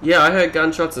confused. Yeah, I heard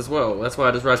gunshots as well. That's why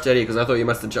I just rushed at you, because I thought you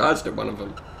must have charged at one of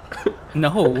them.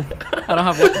 No, I don't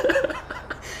have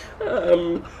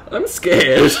one. I'm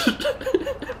scared.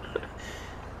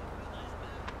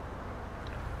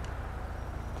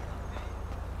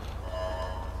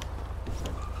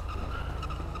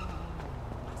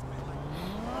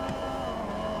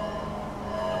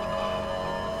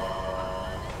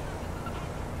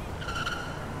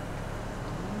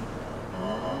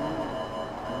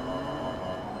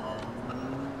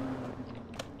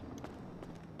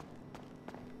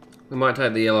 We might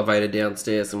take the elevator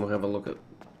downstairs and we'll have a look at,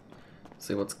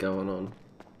 see what's going on.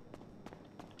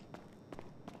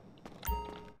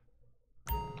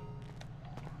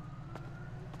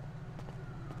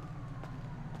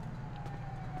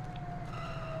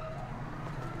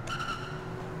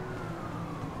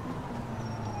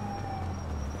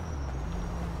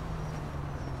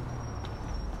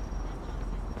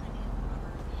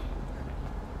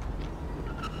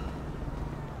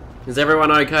 Is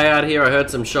everyone okay out here? I heard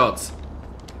some shots.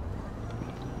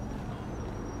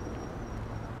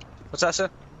 What's that, sir?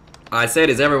 I said,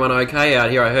 is everyone okay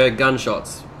out here? I heard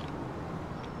gunshots.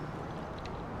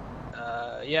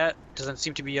 Yeah, doesn't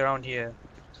seem to be around here.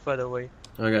 It's further away.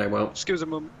 Okay, well. Just give us a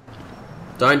moment.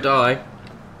 Don't die.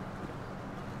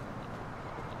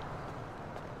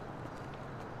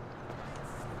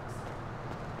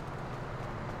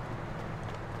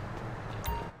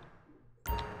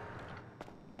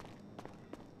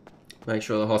 Make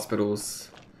sure the hospital's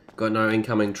got no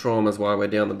incoming traumas while we're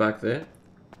down the back there.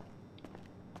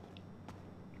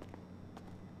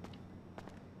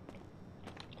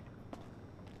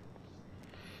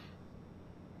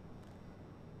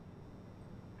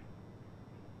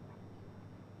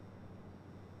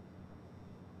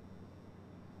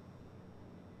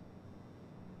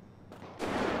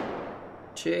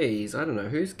 Jeez, I don't know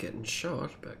who's getting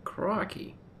shot, but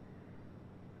crikey.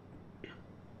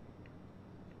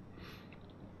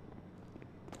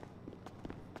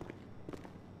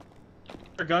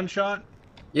 A gunshot?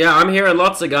 Yeah, I'm hearing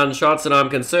lots of gunshots and I'm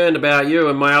concerned about you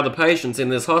and my other patients in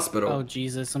this hospital. Oh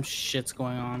Jesus, some shit's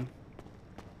going on.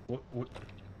 What?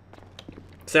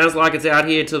 Sounds like it's out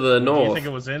here to the north. Do you think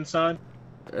it was inside?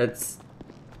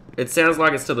 It sounds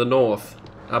like it's to the north.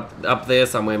 Up there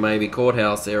somewhere maybe,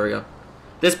 courthouse area.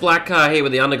 This black car here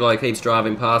with the underglow keeps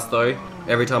driving past though,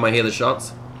 every time I hear the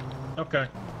shots. Okay.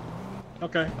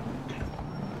 Okay.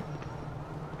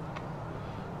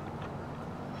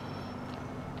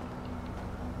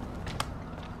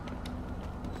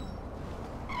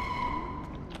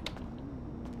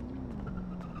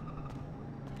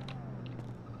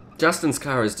 Justin's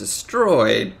car is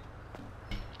destroyed.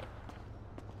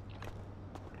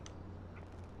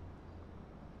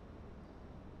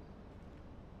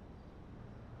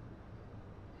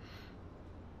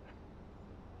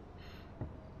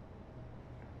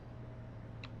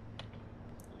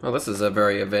 Well, this is a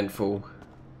very eventful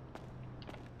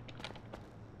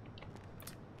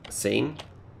scene.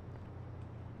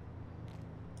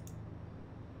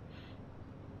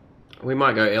 We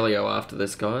might go Elio after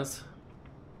this, guys.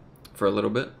 For a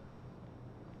little bit.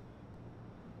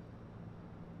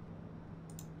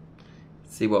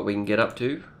 See what we can get up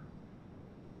to.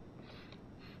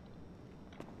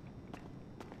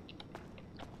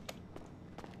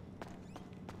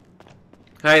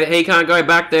 Hey, he can't go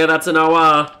back there, that's an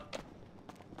OR.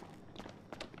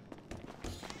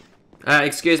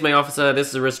 Excuse me, officer, this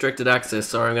is a restricted access.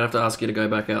 Sorry, I'm gonna have to ask you to go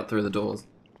back out through the doors.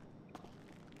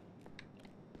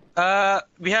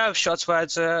 We have shots fired,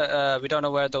 sir. We don't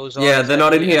know where those are. Yeah, they're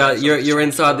not in here. You're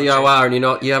inside the OR and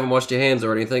you haven't washed your hands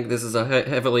or anything. This is a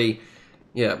heavily...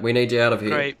 Yeah, we need you out of here.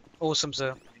 Great. Awesome,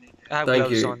 sir. I have Thank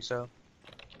gloves you. on, so...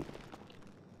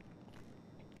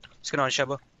 What's going on,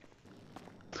 Sheba?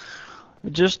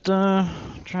 Just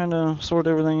trying to sort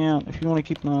everything out. If you want to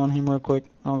keep an eye on him real quick,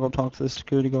 I'll go talk to the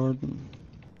security guard and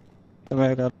go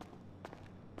back up.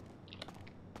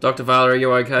 Dr. Valor, are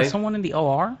you okay? Is someone in the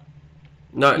OR?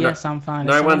 No, yes, I'm fine.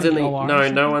 No one's in the OR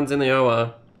no one's in the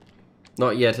OR.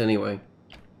 Not yet, anyway.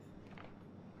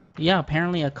 Yeah,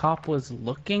 apparently a cop was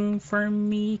looking for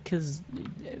me because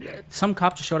some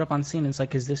cop just showed up on scene. And it's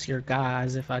like, is this your guy?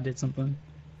 As if I did something.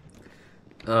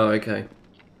 Oh, okay.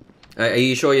 Are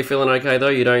you sure you're feeling okay though?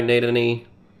 You don't need any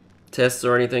tests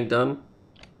or anything done?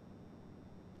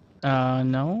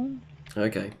 No.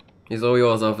 Okay. He's all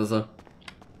yours, officer.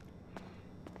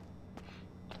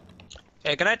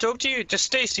 Hey, can I talk to you? Just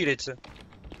stay seated, sir.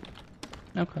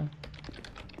 Okay.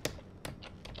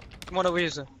 Come on over here,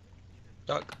 sir.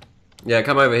 Doc. Yeah,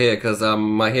 come over here, because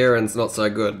my hearing's not so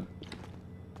good.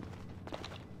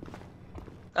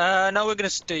 No, we're gonna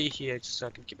stay here just so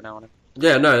I can keep an eye on him.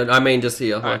 Yeah, no, I mean just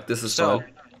here. Alright, Like, this is so,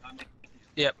 fine.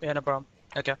 Yep, yeah, no problem.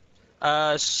 Okay.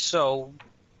 So,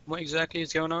 what exactly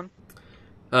is going on?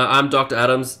 I'm Dr.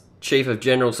 Adams, Chief of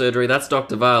General Surgery. That's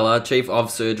Dr. Valor, Chief of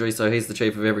Surgery, so he's the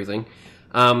Chief of everything.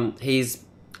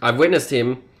 I've witnessed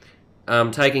him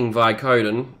taking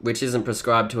Vicodin, which isn't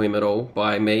prescribed to him at all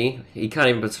by me. He can't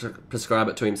even prescribe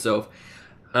it to himself.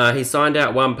 He signed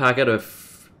out one packet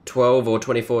of 12 or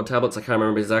 24 tablets. I can't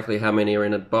remember exactly how many are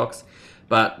in a box.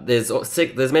 But there's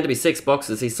meant to be 6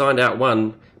 boxes. He signed out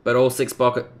one, but all 6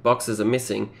 boxes are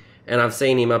missing. And I've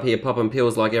seen him up here popping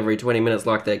pills like every 20 minutes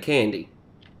like they're candy.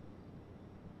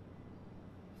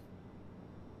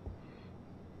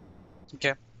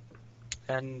 Okay.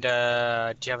 And, do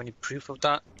you have any proof of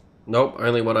that? Nope,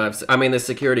 only what I've seen. I mean, there's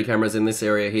security cameras in this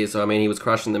area here, so I mean, he was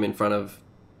crushing them in front of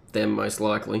them, most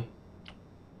likely.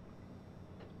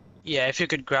 Yeah, if you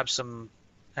could grab some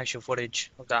actual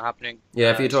footage of that happening.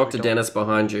 Yeah, if you so talk we to don't Dennis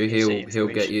behind you, see he'll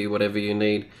get you whatever you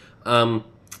need. But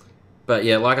But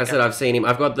yeah, like I said, I've seen him.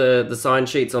 I've got the sign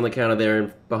sheets on the counter there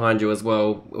and behind you as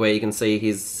well, where you can see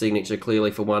his signature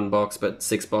clearly for 1 box, but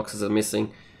 6 boxes are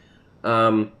missing.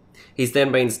 He's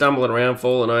then been stumbling around,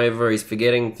 falling over, he's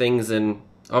forgetting things, and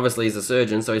obviously he's a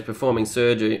surgeon, so he's performing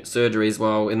surgeries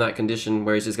while in that condition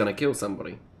where he's just going to kill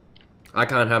somebody. I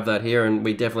can't have that here, and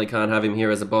we definitely can't have him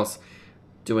here as a boss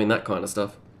doing that kind of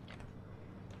stuff.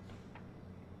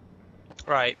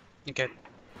 Right, okay.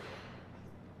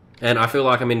 And I feel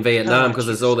like I'm in Vietnam because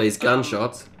there's all these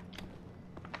gunshots.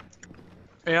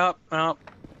 Yeah.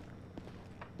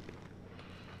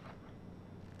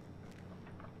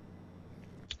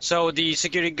 So the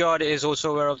security guard is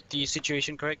also aware of the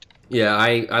situation, correct? Yeah,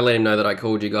 I let him know that I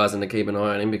called you guys and to keep an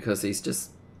eye on him because he's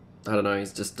just, I don't know,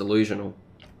 he's just delusional.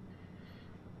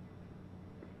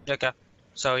 Okay.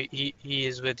 So he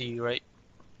is with you, right?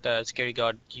 The security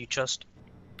guard you trust?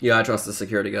 Yeah, I trust the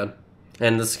security guard.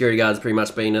 And the security guard's pretty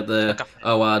much been at the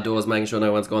OR doors making sure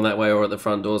no one's gone that way or at the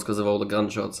front doors because of all the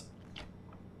gunshots.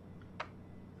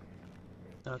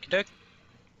 Okie doke.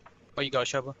 What you got,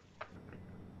 Shabba?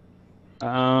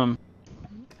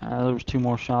 There was 2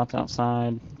 more shots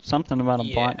outside. Something about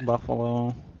a black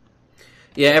buffalo.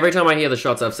 Yeah, every time I hear the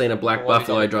shots, I've seen a black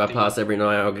buffalo drive past every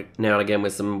now and again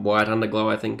with some white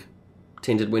underglow, I think.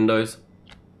 Tinted windows.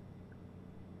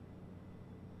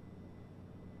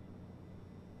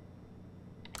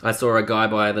 I saw a guy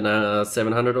by the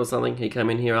 700 or something. He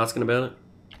came in here asking about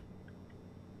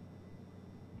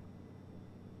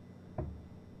it.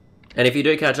 And if you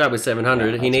do catch up with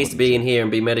 700, he needs to be in here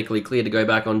and be medically cleared to go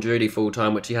back on duty full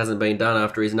time, which he hasn't been done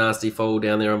after his nasty fall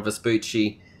down there on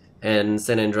Vespucci and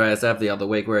San Andreas Ave the other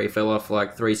week where he fell off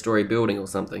like 3-story building or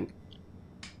something.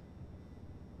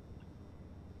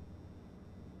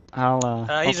 I'll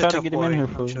try to get him in here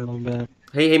for a little bit.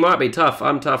 He might be tough.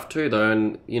 I'm tough too, though,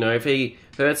 and, you know, if he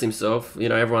hurts himself, you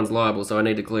know, everyone's liable, so I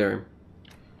need to clear him.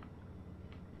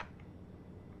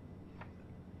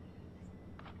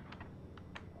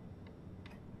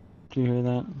 Do you hear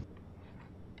that?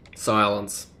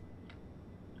 Silence.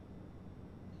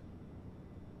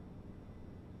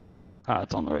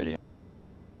 It's on the radio.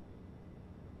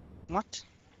 What?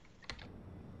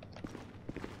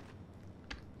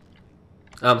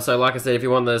 So like I said, if you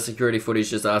want the security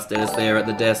footage, just ask Dennis there at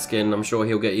the desk, and I'm sure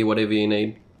he'll get you whatever you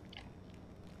need.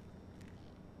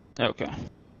 Okay.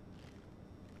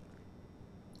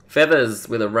 Feathers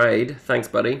with a raid. Thanks,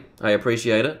 buddy. I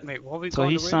appreciate it. Wait, what we So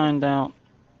he signed out.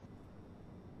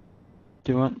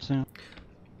 Do what, Sam?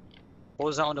 What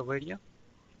was that on the radio?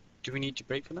 Do we need to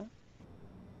break for that?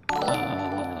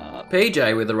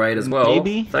 PJ with the raid as well.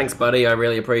 Maybe. Thanks, buddy. I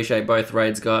really appreciate both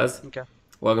raids, guys. Okay.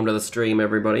 Welcome to the stream,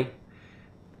 everybody.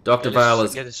 Dr.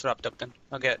 Valor's... Get this wrapped up then.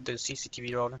 I'll get the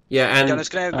CCTV rolling. Yeah, and... Dennis,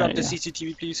 can I grab the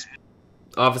CCTV, please?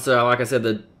 Officer, like I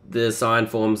said, the sign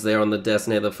form's there on the desk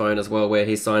near the phone as well, where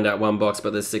he signed out 1 box,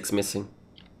 but there's 6 missing.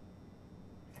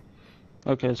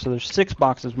 Okay, so there's 6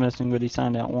 boxes missing, but he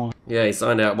signed out 1. Yeah, he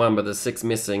signed out 1, but there's 6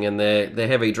 missing, and they're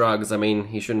heavy drugs. I mean,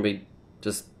 he shouldn't be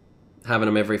just having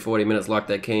them every 40 minutes like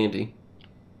they're candy.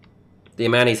 The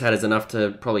amount he's had is enough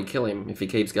to probably kill him if he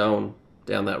keeps going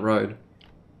down that road.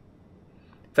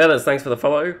 Feathers, thanks for the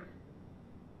follow.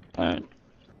 Alright.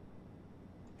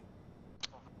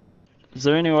 Is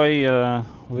there any way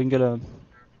we can get a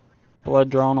blood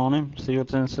drawn on him? See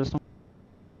what's in the system?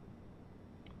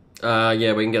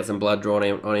 Yeah, we can get some blood drawn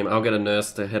on him. I'll get a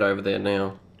nurse to head over there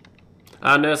now.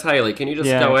 Nurse Haley, can you just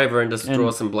go over and just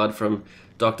draw some blood from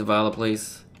Dr. Valor,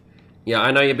 please? Yeah,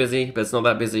 I know you're busy, but it's not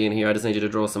that busy in here. I just need you to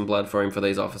draw some blood for him for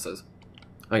these officers.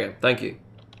 Okay, thank you.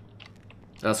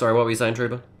 Sorry, what were you saying,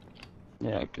 Trooper?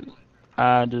 Yeah,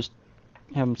 just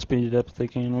have them speed it up if they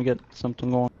can. We got something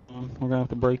going on. We're gonna have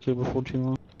to break here before too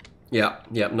long. Yeah,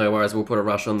 no worries. We'll put a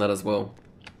rush on that as well.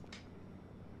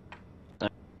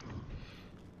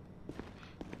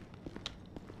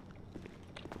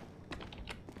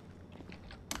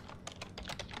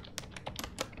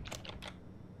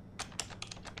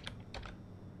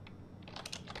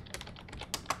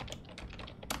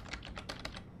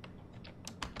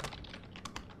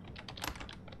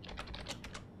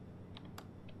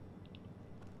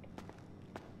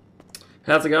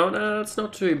 How's it going? It's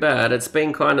not too bad. It's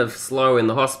been kind of slow in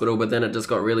the hospital, but then it just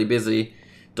got really busy.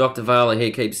 Dr. Valor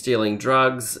here keeps stealing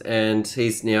drugs, and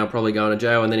he's now probably going to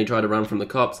jail, and then he tried to run from the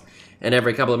cops. And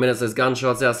every couple of minutes there's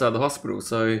gunshots outside the hospital,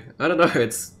 so I don't know,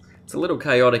 it's a little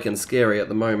chaotic and scary at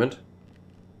the moment.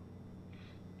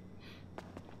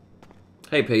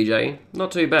 Hey PJ,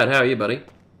 not too bad. How are you, buddy?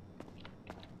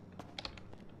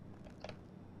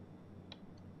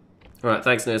 Alright,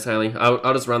 thanks Nurse Haley.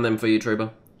 I'll just run them for you,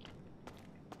 Trooper.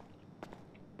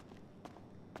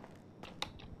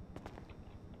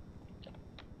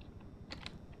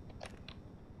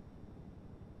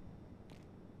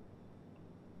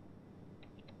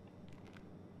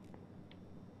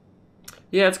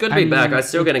 Yeah, it's good to be back. I'm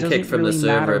still getting it kicked from the doesn't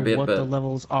really server a matter bit, what but the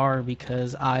levels are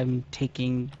because I'm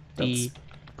taking the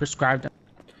prescribed.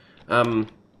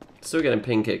 Still getting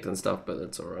ping kicked and stuff, but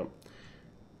it's alright.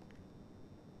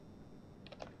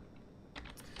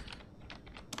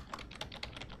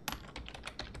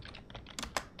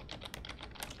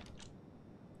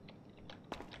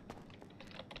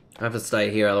 I have to stay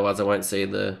here, otherwise I won't see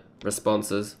the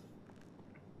responses.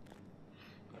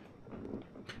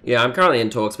 Yeah, I'm currently in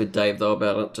talks with Dave though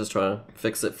about it, just trying to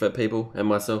fix it for people and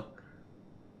myself.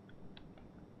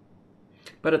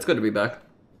 But it's good to be back.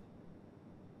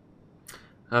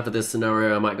 After this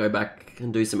scenario, I might go back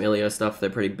and do some Elio stuff. They're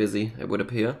pretty busy, it would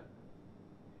appear.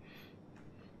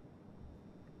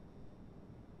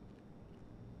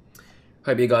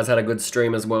 Hope you guys had a good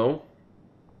stream as well.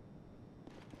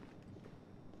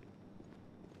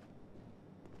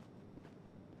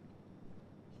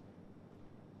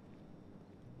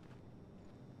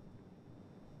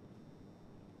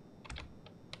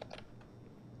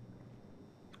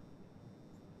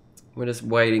 We're just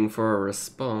waiting for a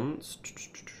response.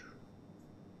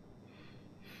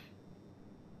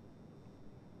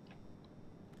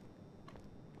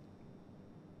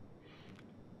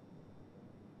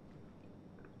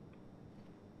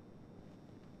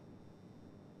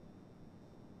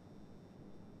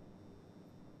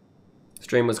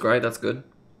 Stream was great, that's good.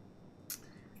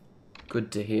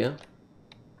 Good to hear.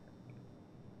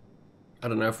 I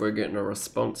don't know if we're getting a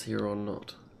response here or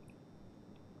not.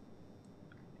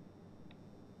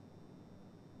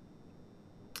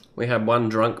 We have one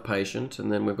drunk patient,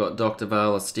 and then we've got Dr.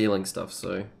 Valor stealing stuff,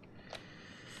 so...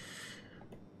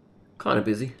 kind of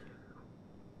busy.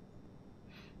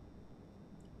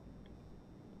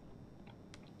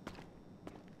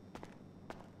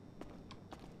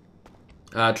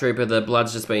 Trooper, the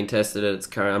blood's just been tested at its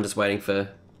current. I'm just waiting for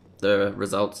the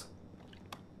results.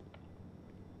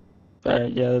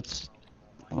 Alright, yeah, that's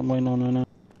what I'm waiting on right now.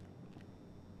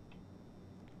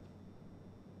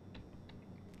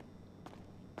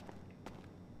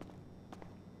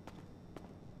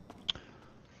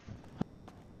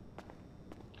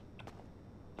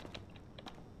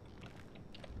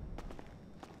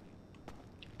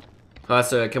 Hi,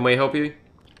 sir. Can we help you?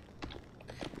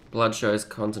 Blood shows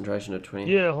concentration of 20.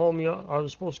 Yeah, homie. I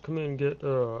was supposed to come in and get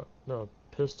a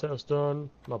piss test done.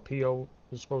 My PO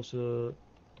is supposed to.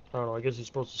 I don't know. I guess he's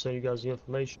supposed to send you guys the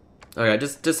information. Okay,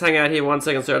 just hang out here 1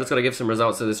 second, sir. I just got to give some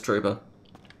results to this trooper.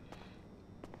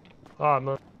 Alright,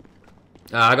 man.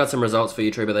 I got some results for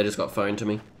you, trooper. They just got phoned to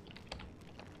me.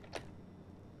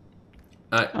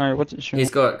 Alright, what's it showing?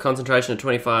 He's got concentration of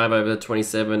 25 over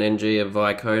 27 ng of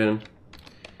Vicodin.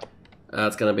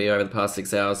 It's going to be over the past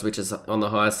 6 hours, which is on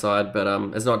the high side, but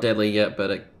it's not deadly yet, but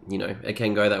it, you know, it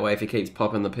can go that way if he keeps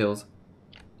popping the pills.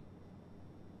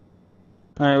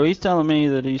 Alright, well, he's telling me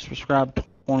that he's prescribed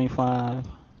 25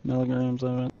 milligrams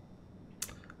of it.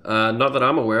 Not that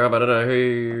I'm aware of. I don't know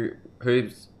who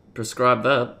prescribed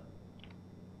that.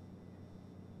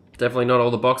 Definitely not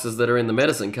all the boxes that are in the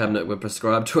medicine cabinet were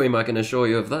prescribed to him, I can assure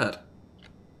you of that.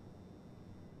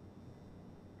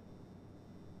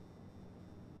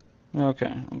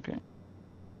 Okay.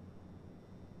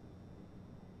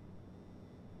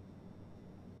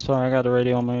 Sorry, I got the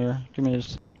radio on my ear. Give me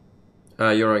this.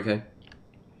 You're okay.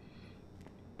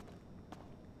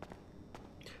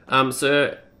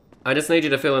 Sir, I just need you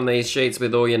to fill in these sheets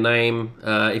with all your name,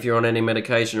 if you're on any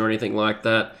medication or anything like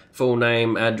that, full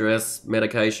name, address,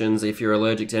 medications, if you're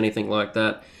allergic to anything like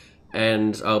that,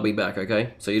 and I'll be back,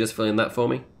 okay? So you just fill in that for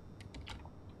me?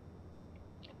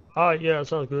 Alright, yeah, that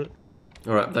sounds good.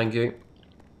 Alright, thank you.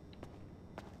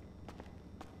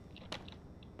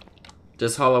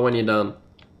 Just holler when you're done.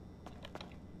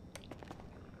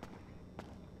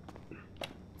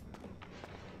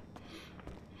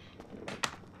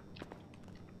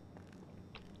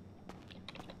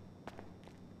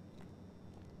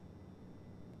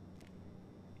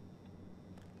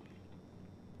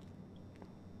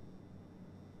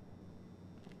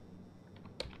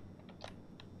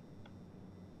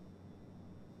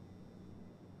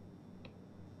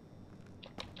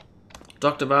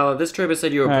 Dr. Valor, this trooper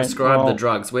said you were prescribed the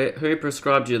drugs. Who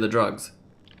prescribed you the drugs?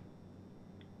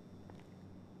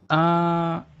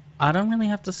 I don't really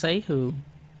have to say who.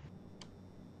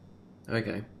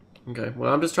 Okay. Okay.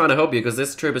 Well, I'm just trying to help you because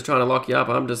this trooper's trying to lock you up.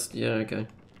 I'm just... yeah, okay.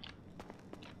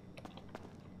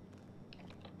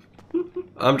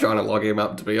 I'm trying to lock him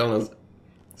up, to be honest.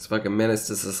 It's fucking menace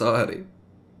to society.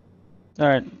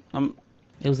 Alright,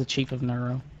 It was the chief of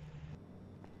neuro.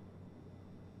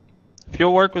 if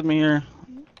you'll work with me here,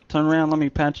 turn around, let me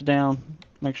patch you down.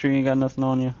 Make sure you ain't got nothing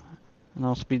on you. And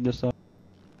I'll speed this up.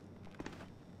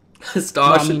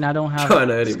 Styles Well, I mean, I don't try and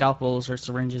have hurt him. scalpels or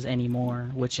syringes anymore,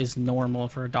 which is normal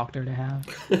for a doctor to have.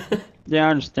 Yeah, I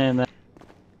understand that.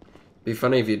 Be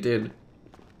funny if you did.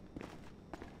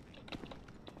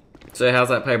 So how's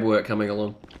that paperwork coming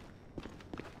along?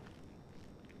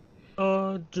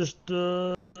 Just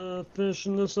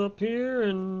finishing this up here,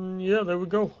 and yeah, there we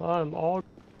go. I'm all.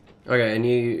 Okay, and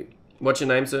you, what's your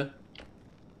name, sir?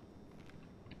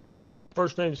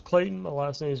 First name's Clayton. My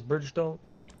last name's Bridgestone.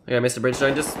 Yeah, Mr.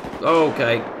 Bridgestone, just... Oh,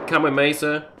 okay, come with me,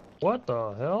 sir. What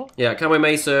the hell? Yeah, come with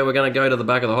me, sir. We're going to go to the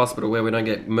back of the hospital where we don't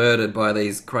get murdered by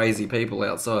these crazy people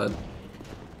outside.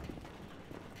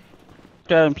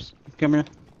 Adams, come here.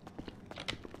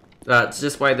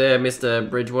 Just wait there, Mr.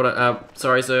 Bridgewater.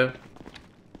 Sorry, sir.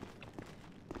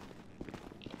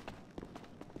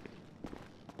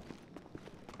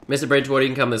 Mr. Bridgewater, you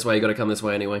can come this way. You got to come this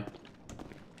way anyway.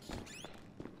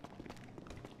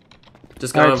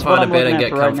 Just go and find a bed and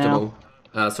get comfortable.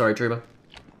 Sorry, Trooper.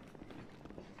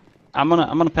 I'm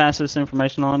gonna pass this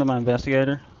information on to my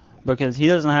investigator because he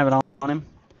doesn't have it on him,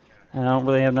 and I don't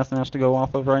really have nothing else to go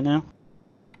off of right now.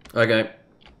 Okay.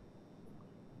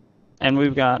 And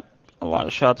we've got a lot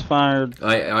of shots fired.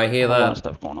 I hear that. A lot of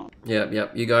stuff going on.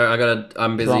 Yep. You go.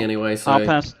 I'm busy anyway, so. I'll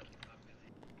pass.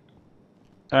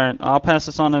 All right, I'll pass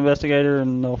this on to the investigator,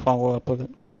 and they'll follow up with it.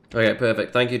 Okay,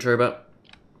 perfect. Thank you, Trooper.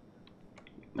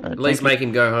 Right, At least make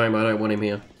him go home. I don't want him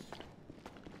here.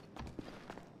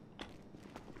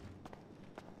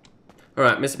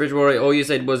 Alright, Mr. Bridgewater, all you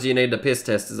said was you need a piss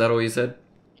test. Is that all you said?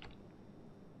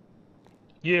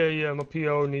 Yeah, my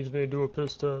PO needs me to do a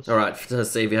piss test. Alright, to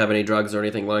see if you have any drugs or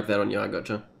anything like that on you. I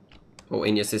gotcha. Or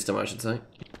in your system, I should say.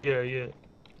 Yeah.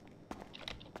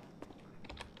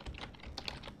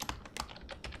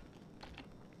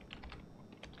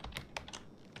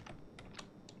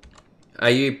 Are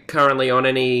you currently on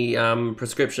any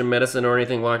prescription medicine or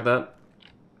anything like that?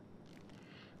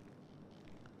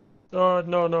 No.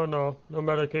 No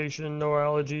medication, no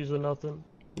allergies or nothing.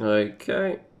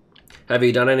 Okay. Have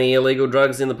you done any illegal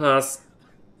drugs in the past,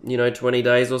 20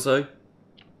 days or so?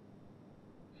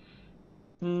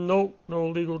 Nope, no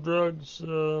illegal drugs.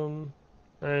 And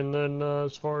then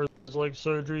as far as like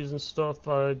surgeries and stuff,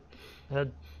 I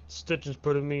had stitches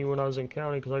put in me when I was in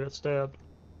county because I got stabbed.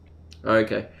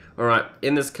 Okay. Alright,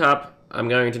 in this cup, I'm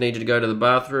going to need you to go to the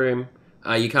bathroom.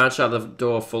 You can't shut the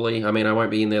door fully. I mean, I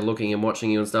won't be in there looking and watching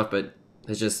you and stuff, but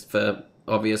it's just for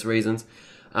obvious reasons.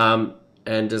 And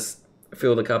just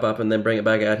fill the cup up and then bring it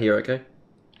back out here, okay?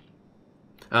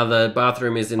 The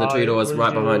bathroom is in the two doors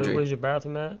right behind you. Where's your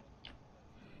bathroom at?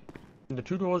 The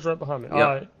two doors right behind me. Yep,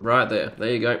 Alright. right there. There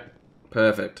you go.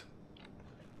 Perfect.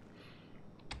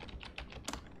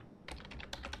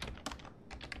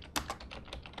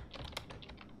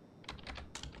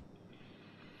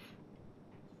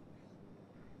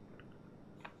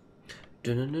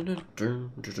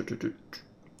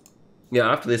 Yeah,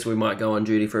 after this we might go on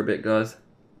duty for a bit, guys.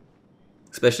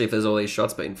 Especially if there's all these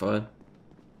shots being fired.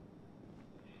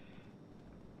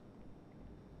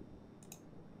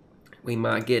 We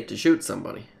might get to shoot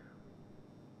somebody.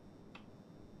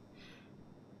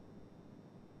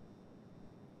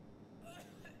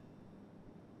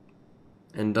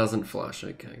 And doesn't flush.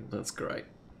 Okay, that's great.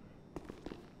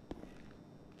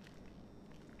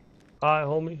 Alright,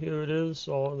 homie, here it is.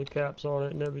 All the caps on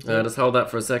it and everything. Just hold that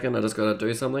for a second. I just gotta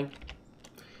do something.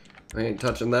 We ain't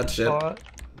touching that shit. Alright.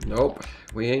 Nope,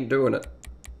 we ain't doing it.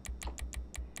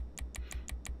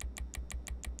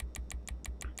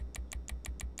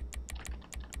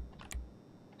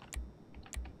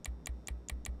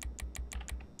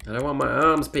 I don't want my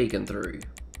arms peeking through.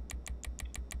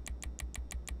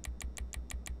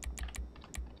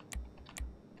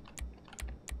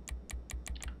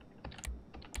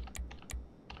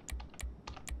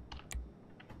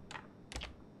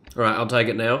 Alright, I'll take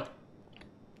it now.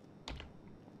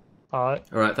 Alright.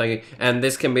 Alright, thank you. And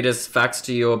this can be just faxed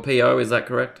to your PO, is that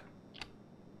correct?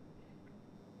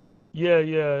 Yeah.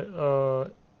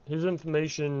 His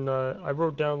information, I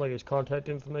wrote down like his contact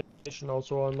information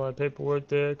also on my paperwork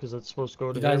there, because it's supposed to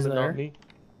go to him and not me.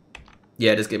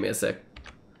 Yeah, just give me a sec.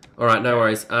 Alright, no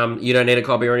worries. You don't need a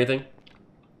copy or anything?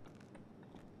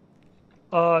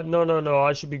 No.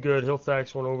 I should be good. He'll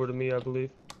fax one over to me, I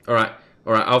believe. Alright,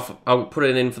 I'll put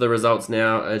it in for the results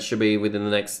now. It should be within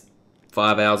the next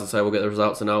 5 hours or so. We'll get the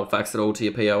results and I'll fax it all to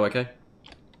your PO, okay?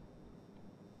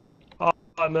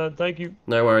 Alright, man. Thank you.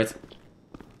 No worries.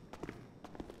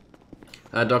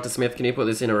 Dr. Smith, can you put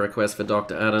this in a request for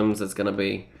Dr. Adams? It's going to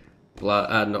be it's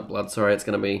going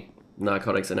to be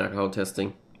narcotics and alcohol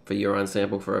testing for urine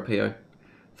sample for a PO.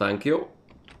 Thank you.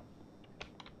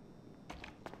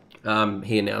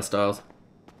 Here now, Styles.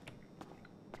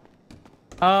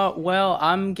 Well,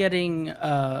 I'm getting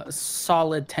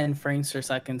solid 10 frames per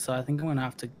second, so I think I'm gonna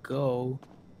have to go.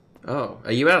 Oh,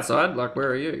 are you outside? Like, where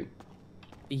are you?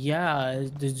 Yeah,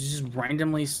 it just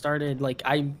randomly started, like,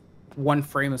 1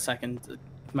 frame a second.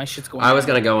 My shit's going I was out.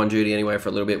 going to go on duty anyway for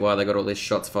a little bit while they got all these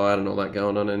shots fired and all that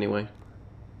going on anyway.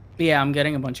 Yeah, I'm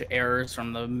getting a bunch of errors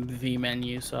from the V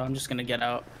menu, so I'm just gonna get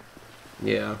out.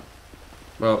 Yeah.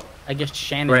 Well, I guess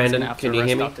Shannon's Brandon, gonna have can to you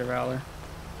hear arrest me? Dr. Valor.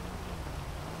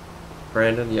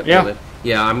 Brandon, yep. Yeah.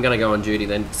 Yeah, I'm going to go on duty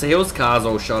then. Sahil's car's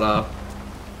all shot up.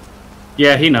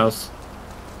 Yeah, he knows.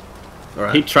 All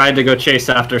right. He tried to go chase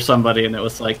after somebody, and it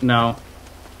was like, no.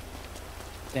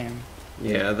 Damn.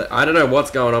 Yeah, I don't know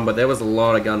what's going on, but there was a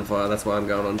lot of gunfire. That's why I'm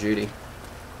going on duty.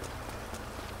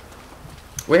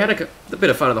 We had a bit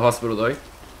of fun at the hospital, though.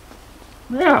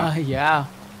 Yeah. Yeah.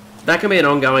 That can be an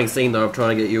ongoing scene, though, of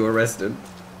trying to get you arrested.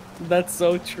 That's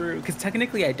so true. Because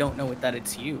technically, I don't know that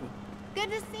it's you. Good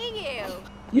to see you.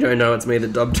 You don't know it's me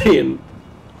that dubbed in.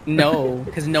 No,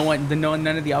 because none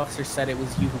of the officers said it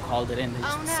was you who called it in.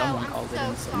 Someone called it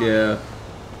in. So. Yeah.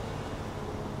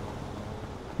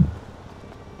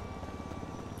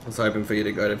 I was hoping for you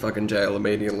to go to fucking jail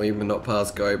immediately and not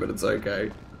pass go, but it's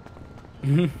okay.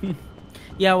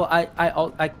 Yeah, well,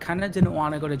 I kind of didn't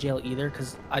want to go to jail either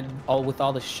because with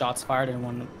all the shots fired, I didn't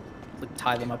want to like,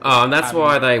 tie them up. Oh, and that's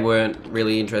why they weren't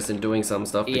really interested in doing some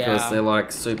stuff because they're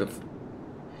like super.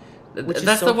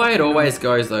 That's the way it always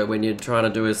goes though when you're trying to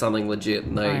do something legit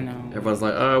and everyone's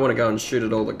like, oh, I want to go and shoot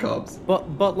at all the cops.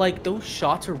 But like those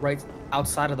shots are right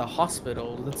outside of the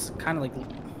hospital. That's kind of like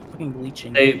fucking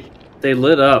bleaching. They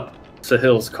lit up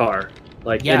Sahil's car.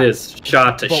 Like it is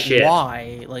shot to shit.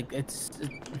 Why? Like it's.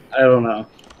 I don't know.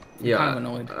 Yeah, kind of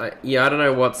annoyed. I don't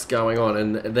know what's going on,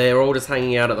 and they're all just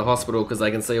hanging out at the hospital because they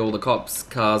can see all the cops'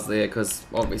 cars there. Because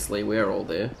obviously we're all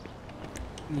there.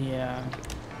 Yeah.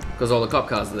 Because all the cop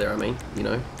cars are there. I mean, you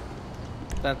know.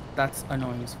 That's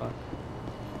annoying as fuck.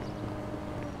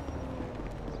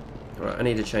 Alright, I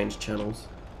need to change channels.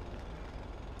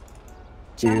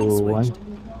 Channel switched.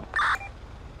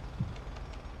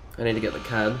 I need to get the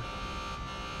CAD.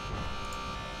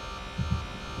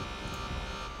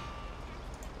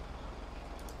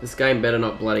 This game better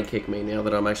not bloody kick me now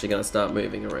that I'm actually going to start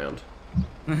moving around.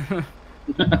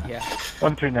 Yeah.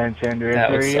 139 Sanders,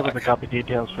 are you able to copy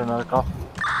details for another call?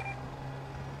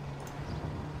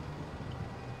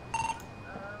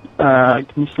 Can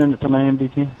you send it to my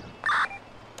MDT?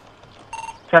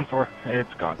 10-4,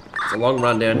 it's gone. It's a long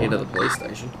run down here to the police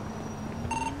station.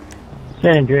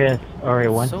 San Andreas,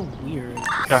 RA1. So weird.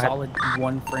 Solid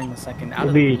 1 frame a second out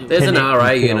of the the blue. There's an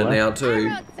RA unit now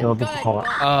too. It'll be hot.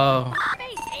 Oh.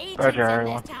 Roger,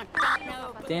 RA1.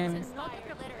 Damn it.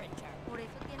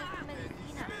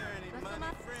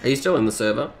 Are you still in the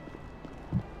server?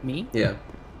 Me? Yeah.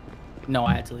 No,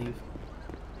 I had to leave.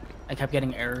 I kept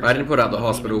getting errors. I didn't put up the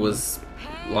hospital was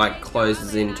like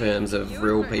closes in terms of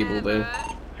real people there.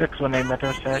 618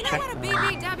 Metro Station.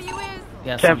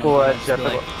 Yeah, 10-4, shut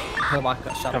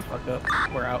the fuck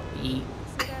up. We're out. Eat.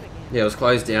 Yeah, it was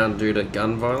closed down due to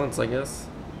gun violence, I guess.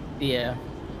 Yeah.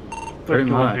 Pretty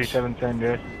much. 137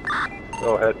 Sanders.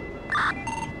 Go ahead.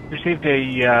 Received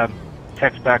a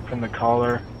text back from the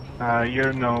caller.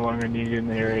 You're no longer needed in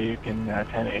the area. You can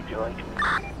 10-8 if you like.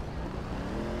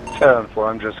 10-4,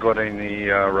 I'm just getting the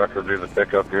record of the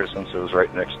pickup here since it was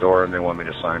right next door and they want me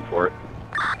to sign for it.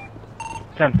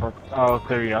 10-4, I'll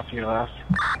clear you off your last.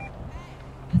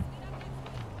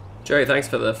 Joey, thanks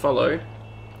for the follow.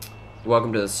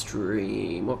 Welcome to the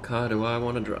stream. What car do I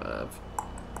want to drive?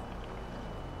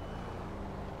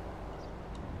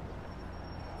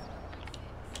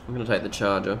 I'm going to take the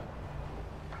Charger.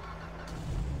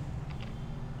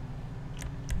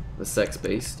 The Sex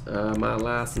Beast. My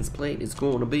license plate is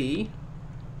going to be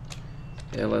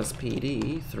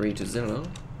LSPD 320.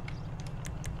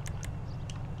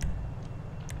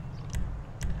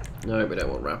 No, we don't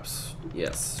want wraps.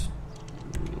 Yes.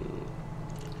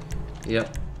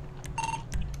 Yep.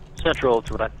 Central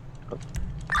to what?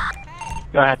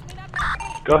 Go ahead.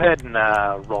 Go ahead and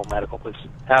roll medical, please.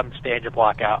 Have him stand your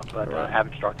block out, but have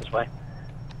him start this way.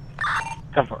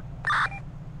 Come for it.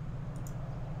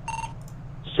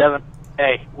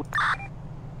 7A.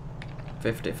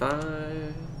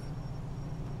 55.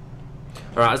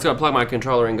 Alright, I just gotta plug my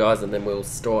controller in, guys, and then we'll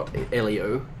start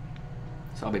LEO.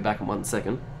 So I'll be back in 1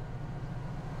 second.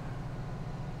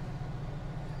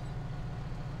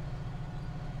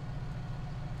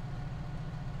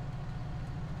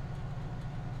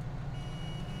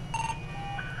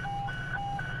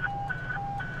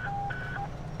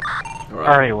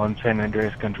 RA1 San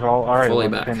Andreas Control. Fully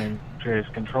RA1 back. San Andreas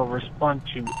Control. Respond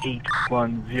to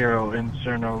 810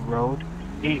 Inferno Road.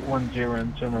 810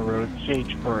 in Center Road,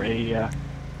 Sage for a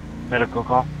medical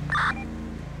call.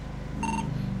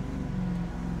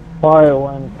 Fire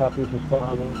 1, copies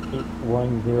responding,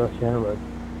 810 Center Road.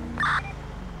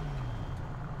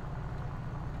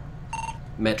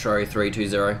 Metro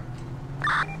 320.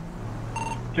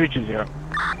 320.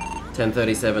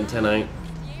 1037, 10-8.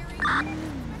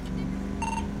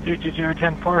 320,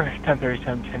 10-4,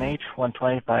 1037, 10-8,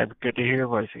 125. Good to hear your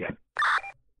voice again.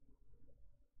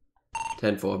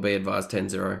 10-4, be advised,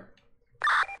 10-0.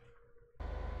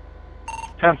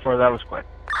 10-4, that was quick.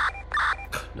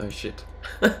 No shit.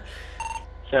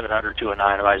 700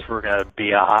 209 advised we're going to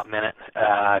be a hot minute.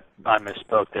 I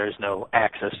misspoke. There's no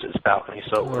access to this balcony,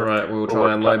 so alright, we'll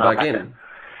try and load back in.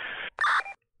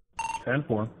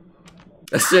 10-4.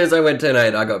 As soon as I went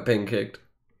 10-8, I got ping kicked.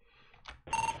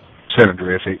 San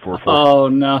Andreas 844. Oh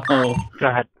no. Go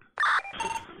ahead.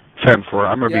 10-4.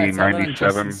 I'm going to Yeah, be it's all on 97,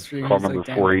 Justin's stream. call It's number like,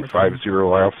 damn, 4850.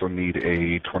 I also need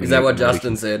a 20. Is that what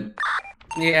Justin said?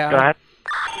 Yeah. Go ahead.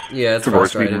 Yeah, it's It's me,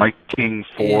 frustrating. Mike King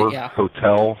 4 Yeah.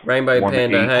 Hotel Rainbow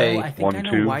Panda, hey. Oh, I think I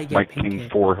know why you get Mike ping King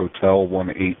kicked. 4 Hotel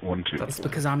 1812. It's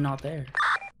because I'm not there.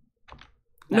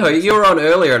 No, you were on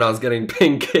earlier and I was getting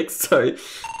ping kicked, so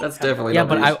that's definitely Yeah, not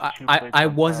but the issue. I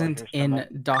wasn't in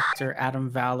Dr. Adam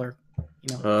Valor.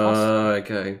 You know. Oh,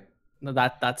 okay. No,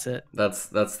 that's it. That's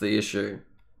the issue.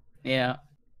 Yeah.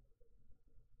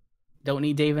 Don't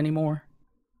need Dave anymore.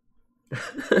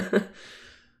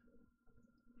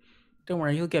 Don't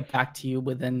worry, he'll get back to you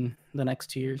within the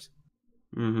next 2 years.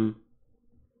 Mm-hmm.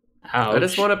 I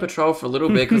just want to patrol for a little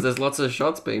bit because there's lots of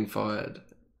shots being fired.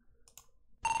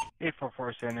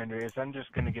 844 San Andreas. I'm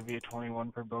just going to give you a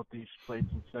 21 for both these plates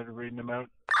instead of reading them out.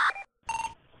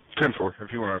 10-4.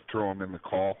 If you want to throw them in the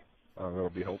call, that'll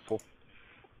be helpful.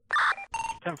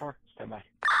 10-4. Stand by.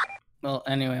 Well,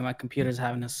 anyway, my computer's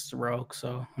having a stroke,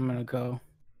 so I'm gonna go.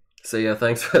 So yeah,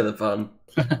 thanks for the fun.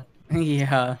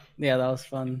 Yeah, that was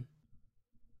fun.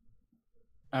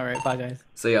 All right, bye guys.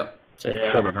 See ya.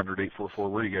 700 844.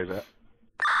 Where are you guys at?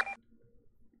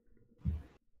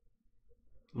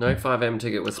 No 5M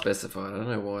ticket was specified. I don't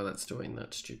know why that's doing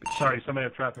that stupid shit. Sorry, somebody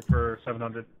have traffic for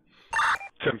 700.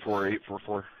 10-4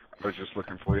 844. I was just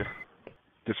looking for you.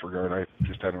 Disregard. I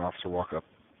just had an officer walk up.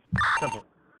 10-4.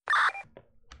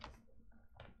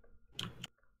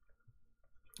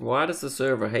 Why does the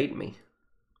server hate me?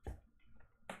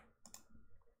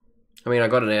 I mean, I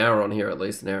got an hour on here at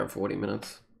least, an hour and 40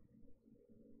 minutes.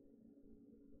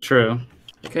 True.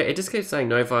 Okay, it just keeps saying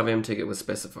no 5M ticket was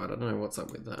specified. I don't know what's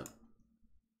up with that.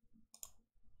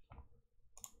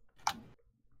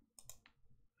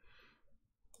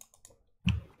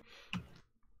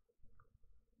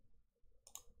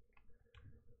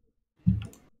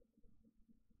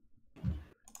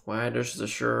 Why does the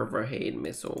server hate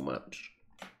me so much?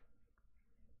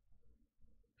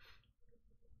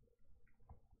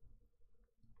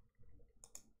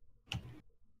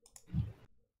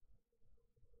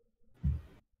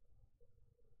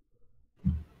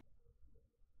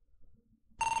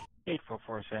 Eight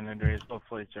 844 San Andreas. Both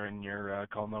plates are in your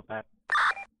call notepad.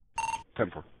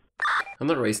 10-4. I'm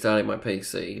not restarting my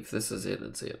PC. If this is it,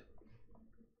 it's it.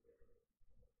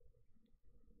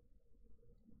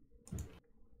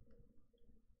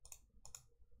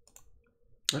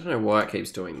 I don't know why it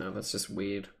keeps doing that. That's just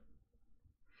weird.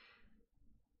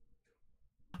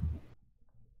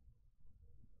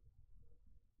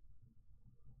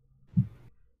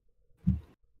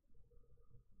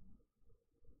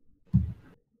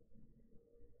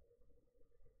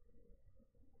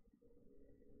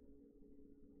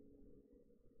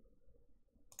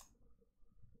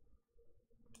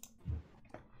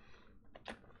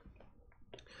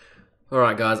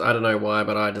 Alright guys, I don't know why,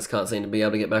 but I just can't seem to be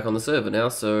able to get back on the server now,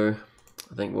 so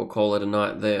I think we'll call it a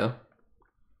night there.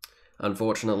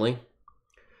 Unfortunately.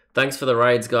 Thanks for the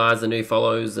raids guys, the new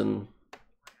follows and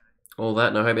all that,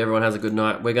 and I hope everyone has a good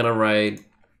night. We're gonna raid...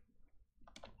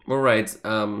 We'll raid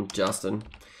Justin,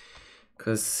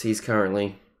 because he's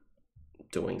currently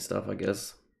doing stuff, I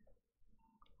guess.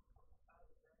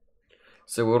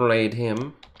 So we'll raid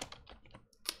him.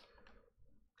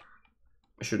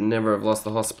 I should never have left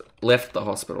the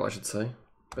hospital, I should say.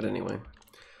 But anyway.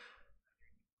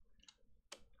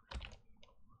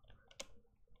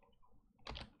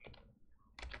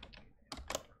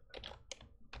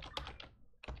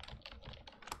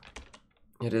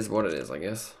 It is what it is, I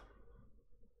guess.